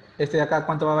B. Este de acá,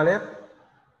 ¿cuánto va a valer?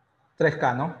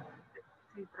 3K, ¿no?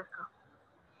 Sí, 3K.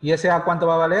 ¿Y ese A cuánto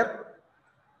va a valer?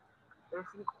 Es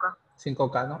 5K.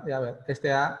 5K, ¿no? Ya a ver,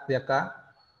 este A de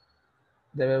acá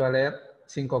debe valer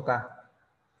 5K.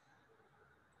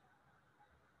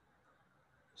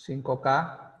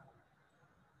 5K.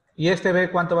 ¿Y este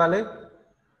B cuánto vale?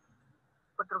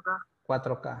 4K.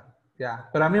 4K. Ya.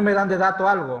 Pero a mí me dan de dato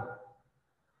algo.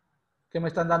 ¿Qué me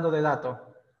están dando de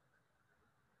dato?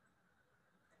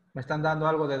 Me están dando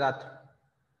algo de dato.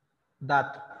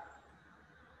 Dato.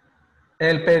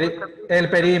 El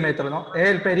perímetro, ¿no?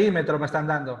 El perímetro me están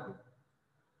dando.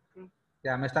 Sí.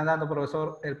 Ya, me están dando,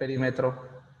 profesor, el perímetro.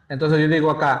 Entonces yo digo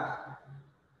acá,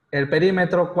 el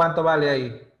perímetro, ¿cuánto vale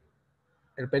ahí?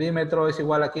 El perímetro es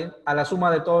igual aquí a la suma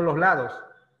de todos los lados.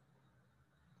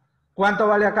 ¿Cuánto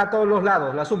vale acá todos los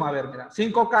lados? La suma, a ver, mira.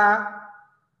 5K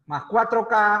más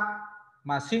 4K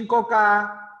más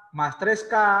 5K más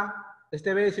 3K.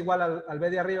 Este B es igual al B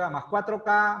de arriba más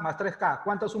 4K más 3K.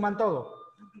 ¿Cuánto suman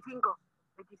todo? 25.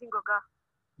 25K.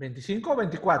 25 o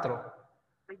 24.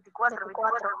 24,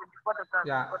 24K.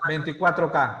 Ya,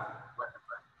 24K.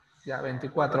 Ya,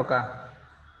 24K.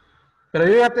 Pero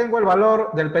yo ya tengo el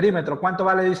valor del perímetro. ¿Cuánto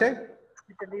vale, dice?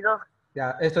 72.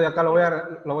 Ya, esto de acá lo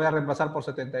voy a reemplazar por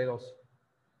 72.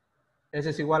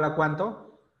 ¿Ese es igual a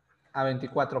cuánto? A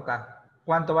 24K.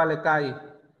 ¿Cuánto vale K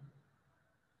ahí?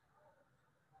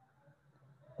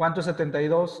 ¿Cuánto es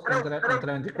 72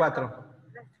 entre 24?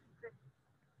 3.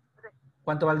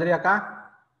 ¿Cuánto valdría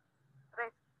acá?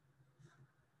 3.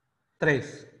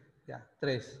 3. Ya,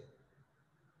 3.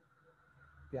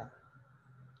 Ya.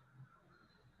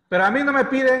 Pero a mí no me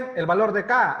piden el valor de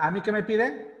K. ¿A mí qué me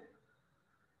piden?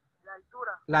 La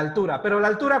altura. La altura. Pero la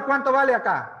altura, ¿cuánto vale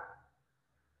acá?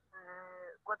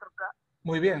 4K.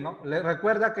 Muy bien, ¿no? Le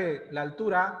recuerda que la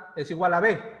altura es igual a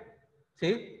B,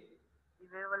 ¿sí? Y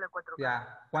B vale 4K.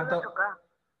 Ya, ¿cuánto? 8K.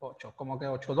 8, como que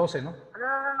 8, 12, ¿no?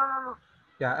 No.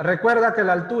 Ya, recuerda que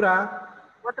la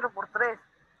altura 4 por 3.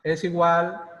 es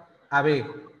igual a B.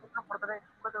 4 por 3.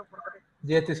 4 por 3.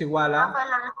 Y este es igual Profe,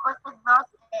 la respuesta es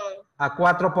 12. a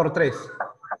 4 por 3.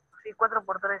 Sí, 4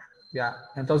 por 3. Ya,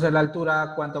 entonces la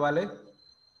altura, ¿cuánto vale?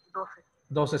 12.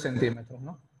 12 centímetros,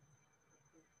 ¿no?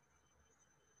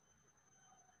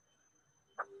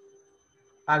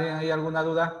 ¿Alguien hay alguna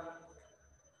duda?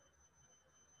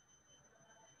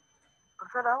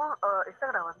 Profesor, ¿está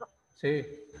grabando?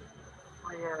 Sí.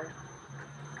 Oye, a ver.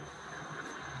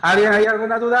 ¿Alguien hay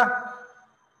alguna duda?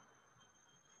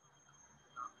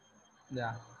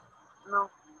 Ya, No.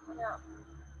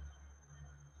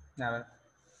 a ver.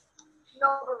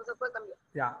 No, profesor, puede cambiar.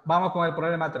 Ya, vamos con el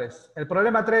problema 3. El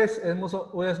problema 3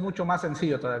 es mucho más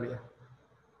sencillo todavía.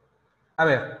 A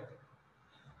ver.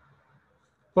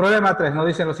 Problema 3 nos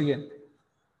dice lo siguiente.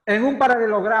 En un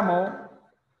paralelogramo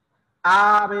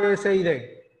A, B, C y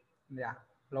D. Ya,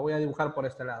 lo voy a dibujar por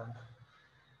este lado.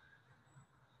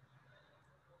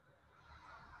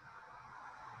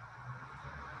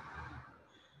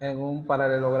 En un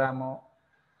paralelogramo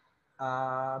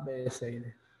A, B, C y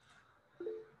D.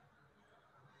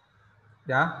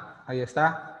 Ya, ahí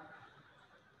está.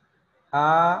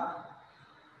 A,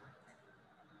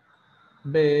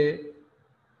 B,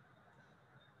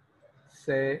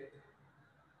 C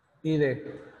y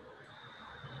D.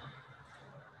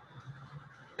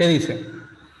 ¿Qué dice?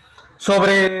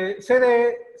 Sobre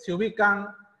CD se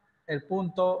ubican el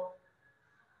punto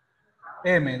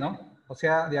M, ¿no? O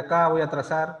sea, de acá voy a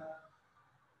trazar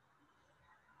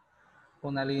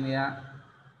una línea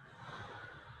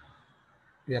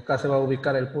y acá se va a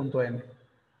ubicar el punto M.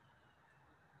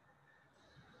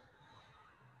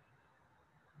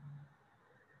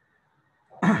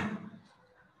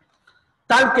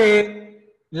 Tal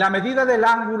que la medida del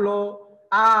ángulo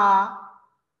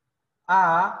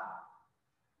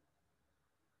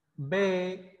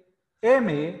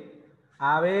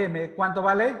ABM, ¿cuánto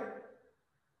vale?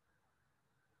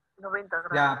 90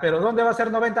 grados. Ya, pero ¿dónde va a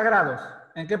ser 90 grados?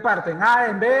 ¿En qué parte? ¿En A,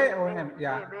 en B o en M?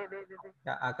 Ya, B.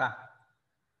 ya, acá.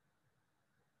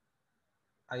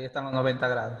 Ahí están los 90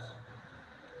 grados.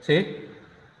 ¿Sí?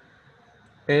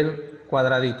 El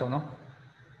cuadradito, ¿no?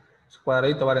 Su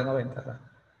cuadradito vale 90 grados.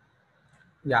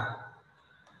 Ya.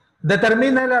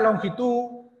 Determine la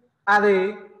longitud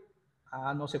AD.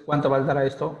 No sé cuánto valdrá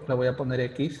esto. Le voy a poner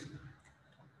X.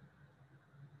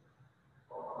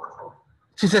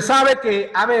 Si se sabe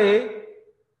que AB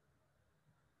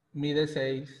mide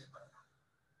 6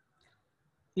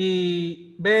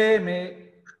 y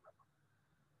BM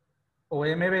o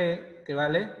MB, ¿qué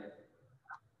vale?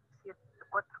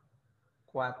 4.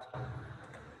 4.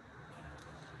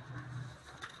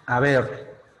 A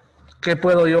ver, ¿qué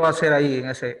puedo yo hacer ahí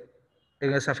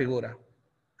en esa figura?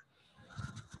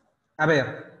 A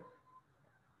ver,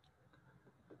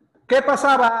 ¿qué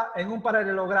pasaba en un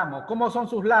paralelogramo? ¿Cómo son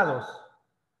sus lados?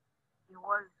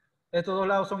 Igual. Estos dos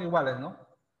lados son iguales, ¿no?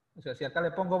 O sea, si acá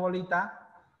le pongo bolita,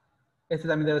 este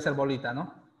también debe ser bolita,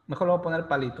 ¿no? Mejor lo voy a poner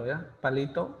palito, ¿ya?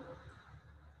 Palito,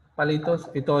 palitos,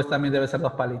 y todo esto también debe ser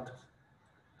dos palitos.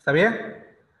 ¿Está bien?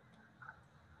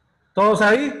 ¿Todos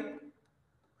ahí?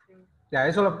 Sí. Ya,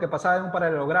 eso es lo que pasaba en un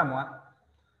paralelogramo, ¿ah?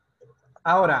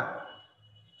 Ahora,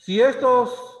 si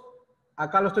estos,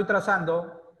 acá lo estoy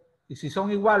trazando, y si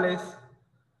son iguales,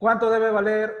 ¿cuánto debe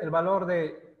valer el valor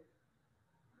de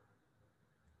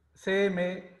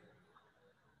CM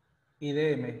y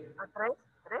DM? ¿A 3?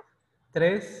 3.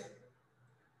 3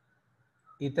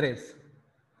 y 3.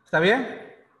 ¿Está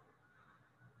bien?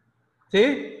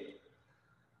 ¿Sí?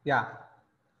 Ya.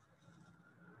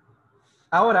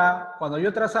 Ahora, cuando yo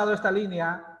he trazado esta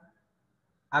línea,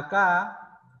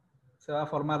 acá se va a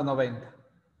formar 90.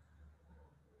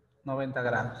 90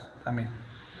 grados también.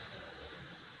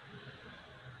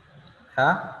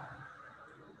 ¿Ya?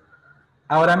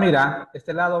 Ahora mira,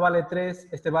 este lado vale 3,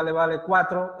 este vale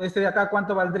 4. Este de acá,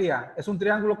 ¿cuánto valdría? Es un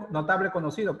triángulo notable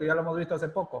conocido, que ya lo hemos visto hace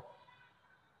poco.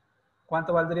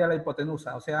 ¿Cuánto valdría la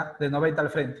hipotenusa? O sea, de 90 al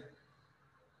frente.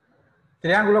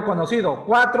 Triángulo conocido,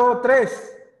 4,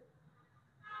 3.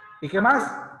 ¿Y qué más?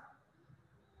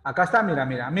 Acá está, mira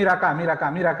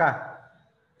acá.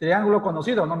 Triángulo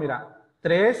conocido, ¿no? Mira,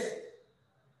 3,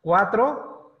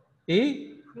 4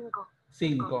 y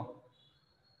 5.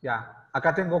 Ya,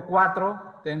 acá tengo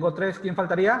 4, tengo 3, ¿quién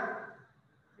faltaría?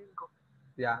 5.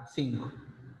 Ya, 5.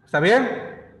 ¿Está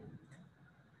bien?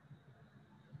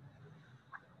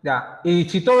 Ya, y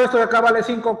si todo esto de acá vale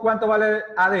 5, ¿cuánto vale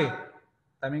AD?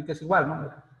 También que es igual,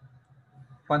 ¿no?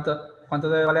 ¿Cuánto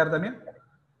debe valer también?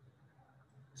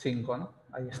 5, ¿no?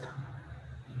 Ahí está.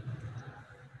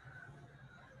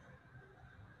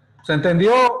 ¿Se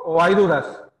entendió o hay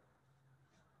dudas?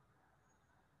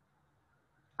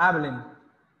 Hablen.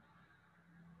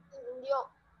 Entendió.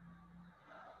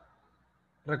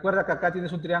 Recuerda que acá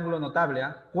tienes un triángulo notable,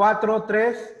 ¿ah? 4,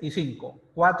 3 y 5.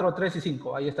 4, 3 y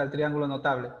 5. Ahí está el triángulo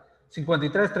notable.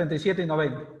 53, 37 y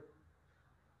 90.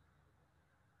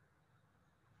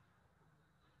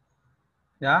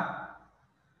 ¿Ya?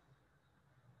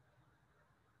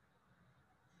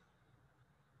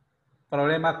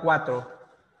 Problema 4.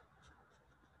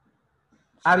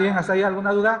 ¿Alguien hasta ahí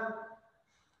alguna duda?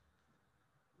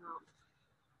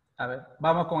 A ver,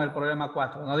 vamos con el problema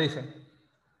 4. Nos dice,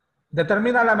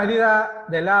 determina la medida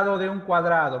del lado de un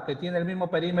cuadrado que tiene el mismo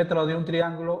perímetro de un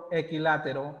triángulo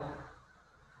equilátero,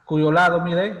 cuyo lado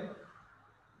mide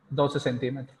 12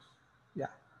 centímetros.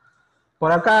 Ya.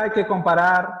 Por acá hay que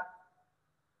comparar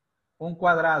un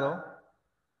cuadrado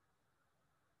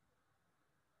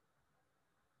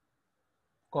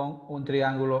con un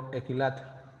triángulo equilátero.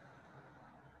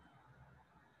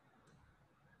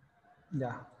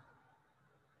 Ya.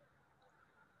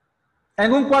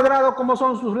 En un cuadrado, ¿cómo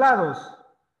son sus lados?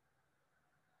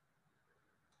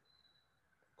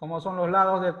 ¿Cómo son los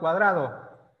lados del cuadrado?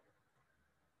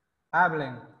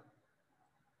 Hablen.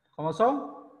 ¿Cómo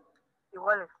son?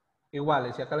 Iguales.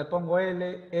 Iguales. Y acá le pongo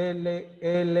L, L,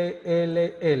 L,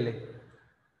 L, L.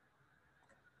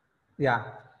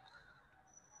 Ya.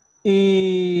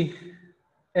 Y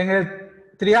en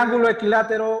el triángulo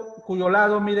equilátero cuyo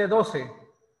lado mide 12.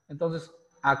 Entonces,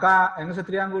 acá en ese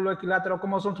triángulo equilátero,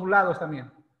 ¿cómo son sus lados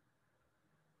también?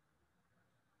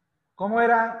 ¿Cómo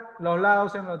eran los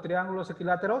lados en los triángulos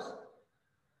equiláteros?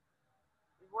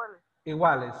 Iguales.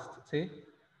 Iguales, ¿sí?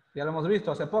 Ya lo hemos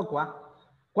visto hace poco, ¿ah?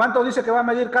 ¿Cuánto dice que va a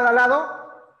medir cada lado?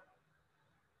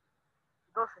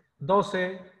 12.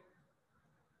 12,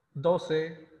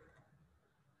 12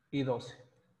 y 12.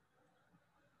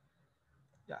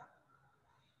 Ya.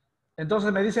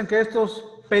 Entonces me dicen que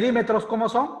estos perímetros, ¿cómo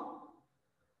son?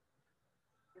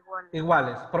 Iguales.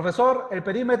 Iguales. Profesor, el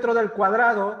perímetro del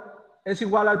cuadrado es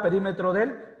igual al perímetro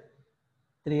del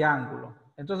triángulo.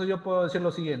 Entonces yo puedo decir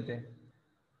lo siguiente,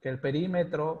 que el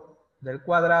perímetro del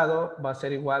cuadrado va a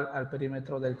ser igual al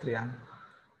perímetro del triángulo.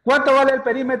 ¿Cuánto vale el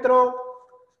perímetro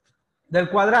del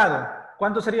cuadrado?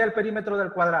 ¿Cuánto sería el perímetro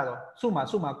del cuadrado? Suma,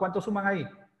 suma. ¿Cuánto suman ahí?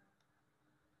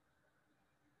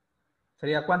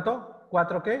 ¿Sería cuánto?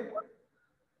 ¿4 qué?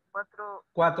 4.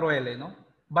 4L, ¿no?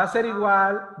 Va a ser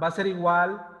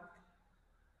igual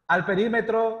al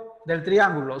perímetro del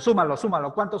triángulo. Súmalo,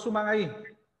 súmalo. ¿Cuánto suman ahí?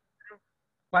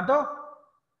 ¿Cuánto?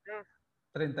 3.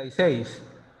 36.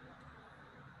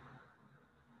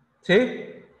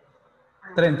 ¿Sí?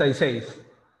 36.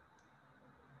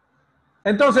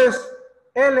 Entonces,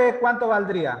 L, ¿cuánto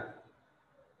valdría?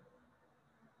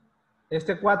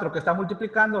 Este 4 que está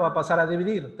multiplicando va a pasar a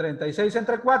dividir. 36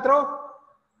 entre 4.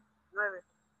 9.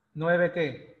 9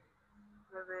 ¿qué?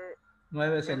 9.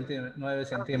 9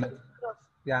 centímetros.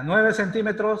 Ya, 9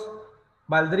 centímetros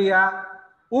valdría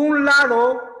un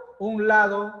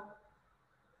lado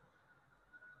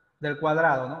del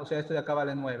cuadrado, ¿no? O sea, esto de acá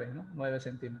vale 9, ¿no? 9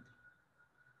 centímetros.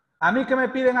 ¿A mí qué me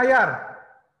piden hallar?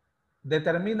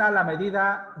 Determina la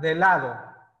medida del lado.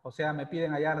 O sea, me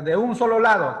piden hallar de un solo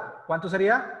lado. ¿Cuánto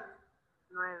sería?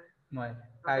 9. 9.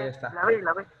 Ahí está. La B.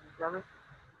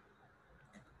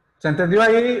 ¿Se entendió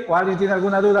ahí? ¿O alguien tiene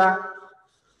alguna duda?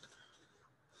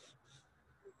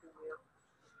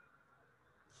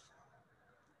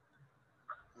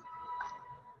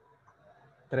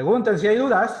 Pregunten si hay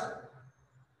dudas.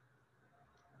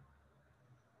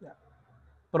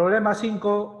 Problema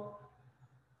 5.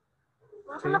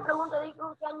 Vamos a Sí. una pregunta de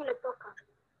qué año le toca.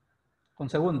 Con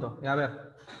segundo. A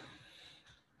ver.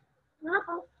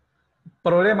 No,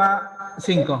 Problema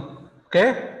 5.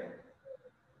 ¿Qué?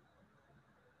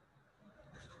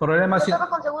 Problema le 5. toca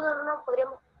con segundo, no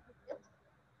podríamos.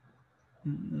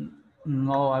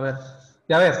 No, a ver.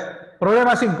 Ya ver.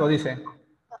 Problema 5 dice.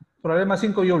 Problema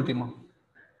 5 y último.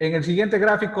 En el siguiente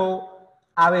gráfico,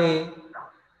 AB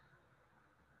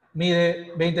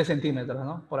mide 20 centímetros,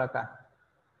 ¿no? Por acá.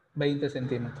 20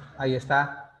 centímetros. Ahí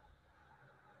está.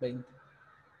 20.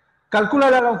 Calcula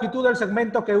la longitud del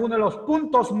segmento que une los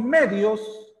puntos medios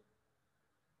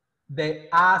de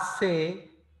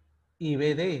AC y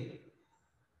BD.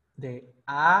 De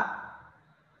A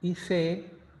y C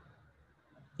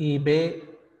y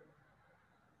B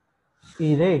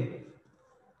y D.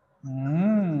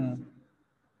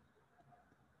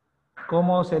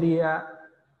 ¿Cómo sería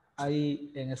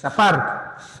ahí en esa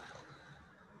parte?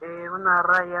 Una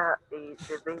raya de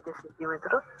 20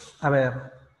 centímetros. A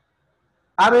ver.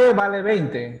 AB vale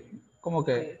 20. ¿Cómo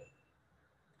que?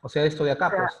 O sea, esto de acá, O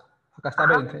sea, pues. Acá está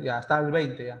ajá. 20, ya, está el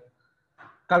 20 ya.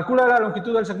 Calcula la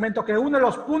longitud del segmento que une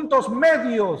los puntos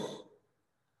medios.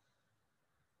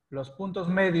 Los puntos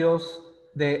medios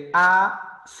de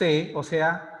A, C, o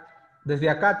sea, desde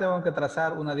acá tengo que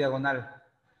trazar una diagonal.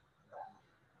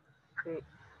 Sí.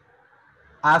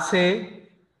 AC,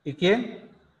 ¿y quién?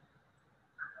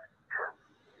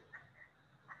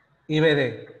 Y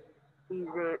BD. Y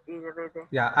de BD.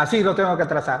 Ya, así lo tengo que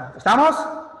trazar. ¿Estamos?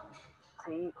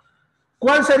 Sí.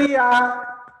 ¿Cuál sería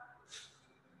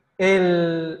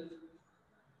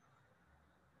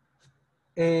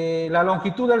la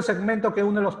longitud del segmento que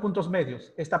une los puntos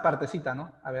medios? Esta partecita,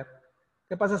 ¿no? A ver,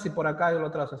 ¿qué pasa si por acá yo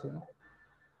lo trazo así, no?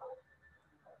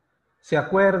 ¿Se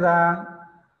acuerdan?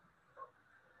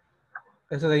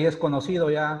 Eso de ahí es conocido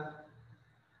ya.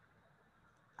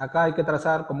 Acá hay que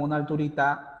trazar como una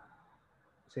alturita,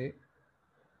 ¿sí?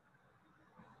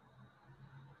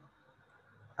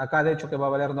 Acá de hecho que va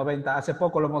a valer 90. Hace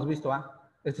poco lo hemos visto, ¿ah?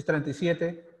 Este es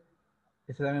 37.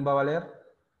 Este también va a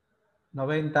valer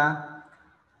 90.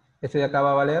 Este de acá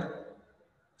va a valer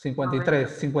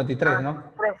 53. 53,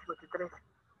 ¿no? 53.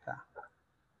 Ya.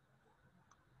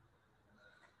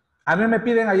 A mí me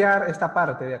piden hallar esta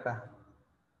parte de acá.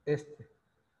 Este.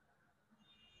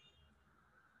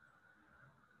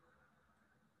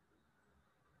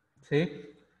 ¿Sí?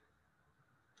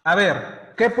 A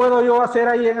ver, ¿qué puedo yo hacer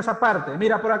ahí en esa parte?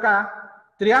 Mira por acá.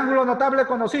 Triángulo notable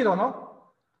conocido,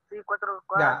 ¿no? Sí, 4.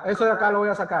 Ya, eso de acá lo voy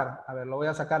a sacar. A ver, lo voy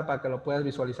a sacar para que lo puedas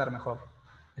visualizar mejor.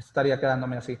 Esto estaría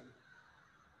quedándome así.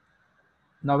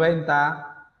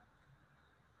 90,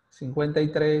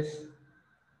 53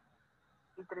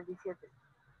 Y 37.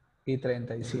 y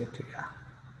 37. Ya.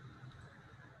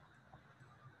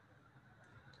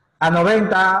 A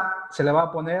 90 se le va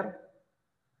a poner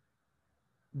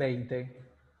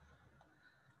 20.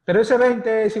 Pero ese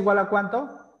 20 es igual a ¿cuánto?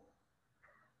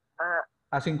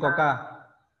 A 5K.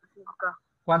 5K.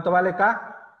 ¿Cuánto vale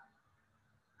K?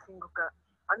 5K.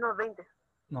 No, 20.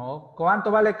 No.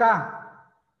 ¿Cuánto vale K?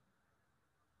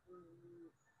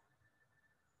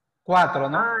 4,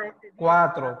 ¿no?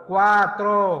 4.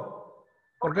 4.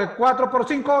 Porque 4 por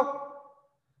 5.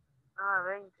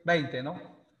 20. 20, ¿no?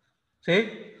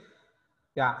 ¿Sí?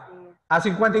 Ya. Sí. A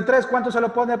 53, ¿cuánto se le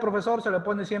pone el profesor? Se le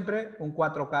pone siempre un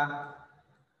 4K.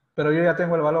 Pero yo ya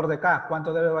tengo el valor de K.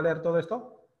 ¿Cuánto debe valer todo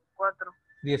esto? 4.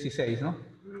 16, ¿no?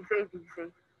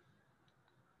 16.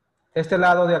 Este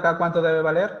lado de acá, ¿cuánto debe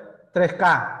valer?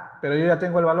 3K. Pero yo ya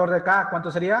tengo el valor de K. ¿Cuánto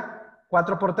sería?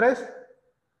 4 por 3.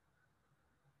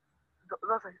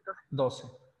 12.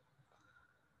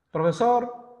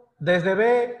 Profesor, desde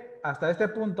B hasta este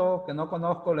punto que no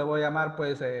conozco, le voy a llamar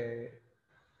pues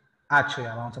H,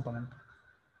 vamos a poner.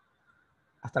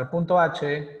 Hasta el punto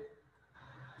H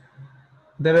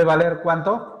debe valer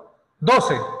 ¿cuánto?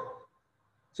 12.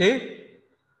 ¿Sí?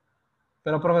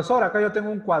 Pero profesor, acá yo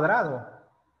tengo un cuadrado.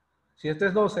 Si este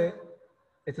es 12,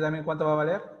 ¿este también cuánto va a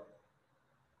valer?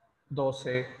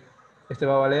 12. Este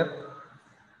va a valer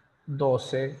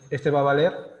 12. Este va a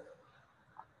valer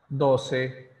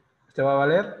 12. Este va a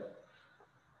valer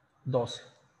 12.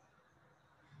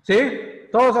 ¿Sí?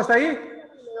 ¿Todos hasta ahí?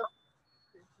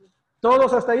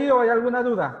 ¿Todos hasta ahí o hay alguna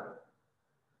duda?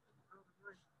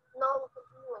 No,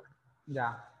 continúa.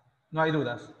 Ya, no hay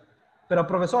dudas. Pero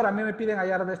profesor, a mí me piden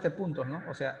hallar de este punto, ¿no?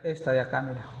 O sea, esta de acá,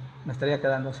 mira, me estaría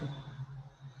quedando así.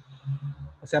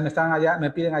 O sea,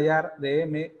 me piden hallar de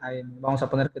M a N. Vamos a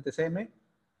poner que este es M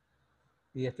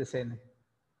y este es N.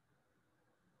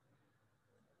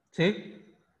 ¿Sí?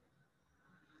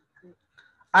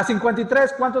 A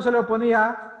 53, ¿cuánto se le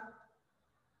ponía?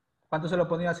 ¿Cuánto se le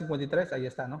ponía a 53? Ahí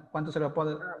está, ¿no? ¿Cuánto se le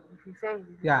pone?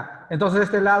 16. Ya, entonces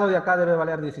este lado de acá debe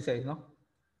valer 16, ¿no?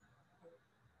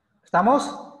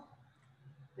 ¿Estamos?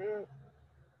 Sí.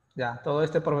 Ya, todo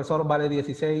este profesor vale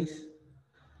 16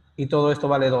 y todo esto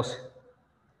vale 12.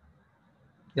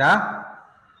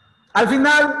 ¿Ya? Al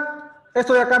final,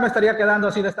 esto de acá me estaría quedando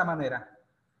así de esta manera.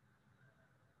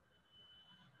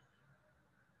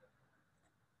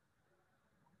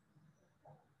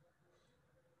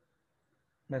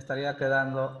 Me estaría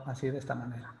quedando así de esta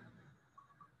manera.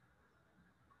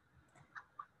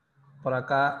 Por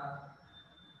acá,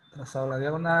 trazado la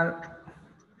diagonal.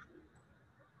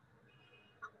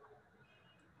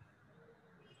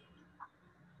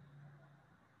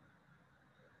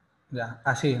 Ya,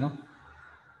 así, ¿no?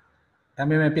 A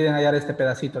mí me piden hallar este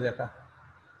pedacito de acá.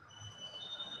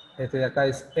 Este de acá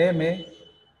es M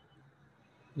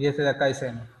y este de acá es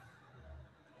N.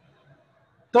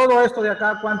 Todo esto de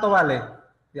acá, ¿cuánto vale?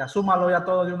 Ya, súmalo ya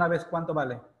todo de una vez, ¿cuánto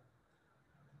vale?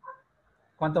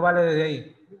 ¿Cuánto vale desde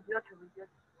ahí? 28.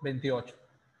 28.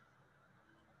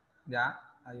 Ya,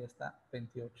 ahí está,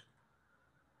 28.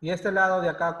 ¿Y este lado de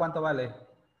acá cuánto vale?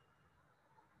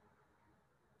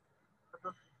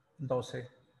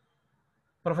 12.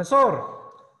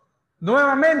 Profesor,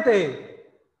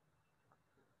 nuevamente,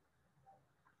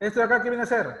 ¿esto de acá qué viene a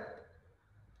ser?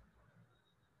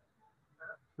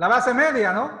 La base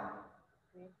media, ¿no?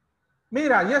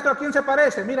 Mira, ¿y esto a quién se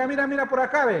parece? Mira, mira, mira por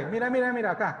acá, ve. Mira, mira,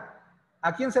 mira acá.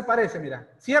 ¿A quién se parece? Mira.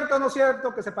 ¿Cierto o no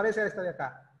cierto que se parece a esta de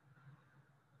acá?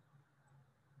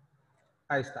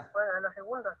 Ahí está. Bueno, la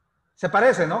segunda. Se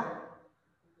parece, ¿no?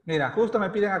 Mira, justo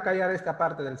me piden acá hallar esta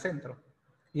parte del centro.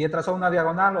 Y he trazado una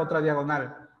diagonal, otra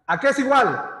diagonal. ¿A qué es igual?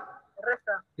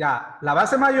 Resta. Ya, la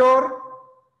base mayor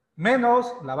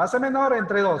menos la base menor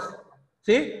entre 2.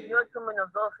 ¿Sí? 18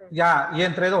 menos 12. Ya, y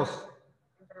entre 2.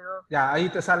 Entre 2. Ya, ahí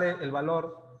te sale el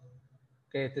valor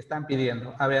que te están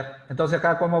pidiendo. A ver, entonces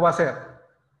acá, ¿cómo va a ser?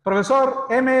 Profesor,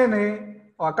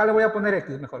 MN, o acá le voy a poner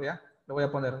X mejor, ¿ya? Le voy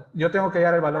a poner. Yo tengo que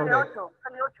hallar el valor Sale de 8.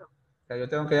 Sale 8. Ya, yo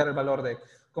tengo que hallar el valor de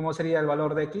X. ¿Cómo sería el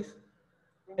valor de X?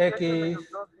 28 X,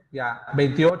 menos 12. ya,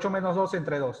 28 menos 12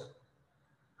 entre 2.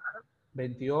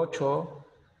 28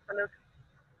 Sale 8.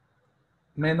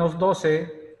 menos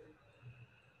 12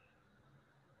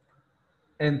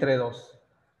 entre 2.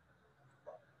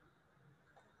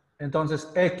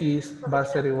 Entonces, X va a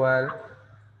ser igual.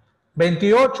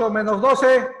 28 menos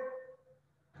 12.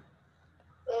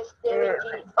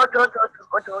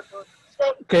 8.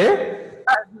 ¿Qué?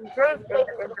 16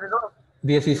 entre 2.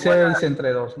 16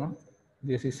 entre 2, ¿no?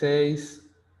 16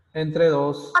 entre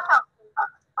 2. 8.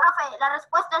 Profe, la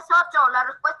respuesta es 8. La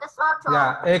respuesta es 8.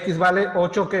 Ya, X vale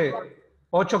 8 ¿qué?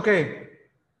 8 ¿qué?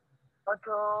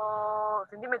 8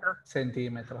 centímetros.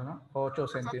 Centímetros, ¿no? 8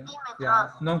 centímetros. Centímetros.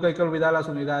 Ya, nunca hay que olvidar las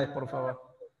unidades, por favor.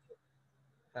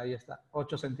 Ahí está,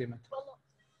 8 centímetros.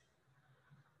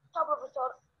 Chao,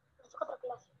 profesor. Nos toca otra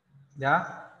clase.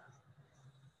 ¿Ya?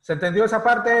 ¿Se entendió esa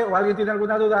parte o alguien tiene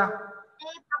alguna duda? Sí,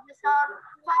 profesor.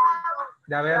 Chao.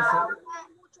 De a ver si... Chao,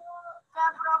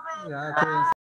 profe. Ya, cuídense.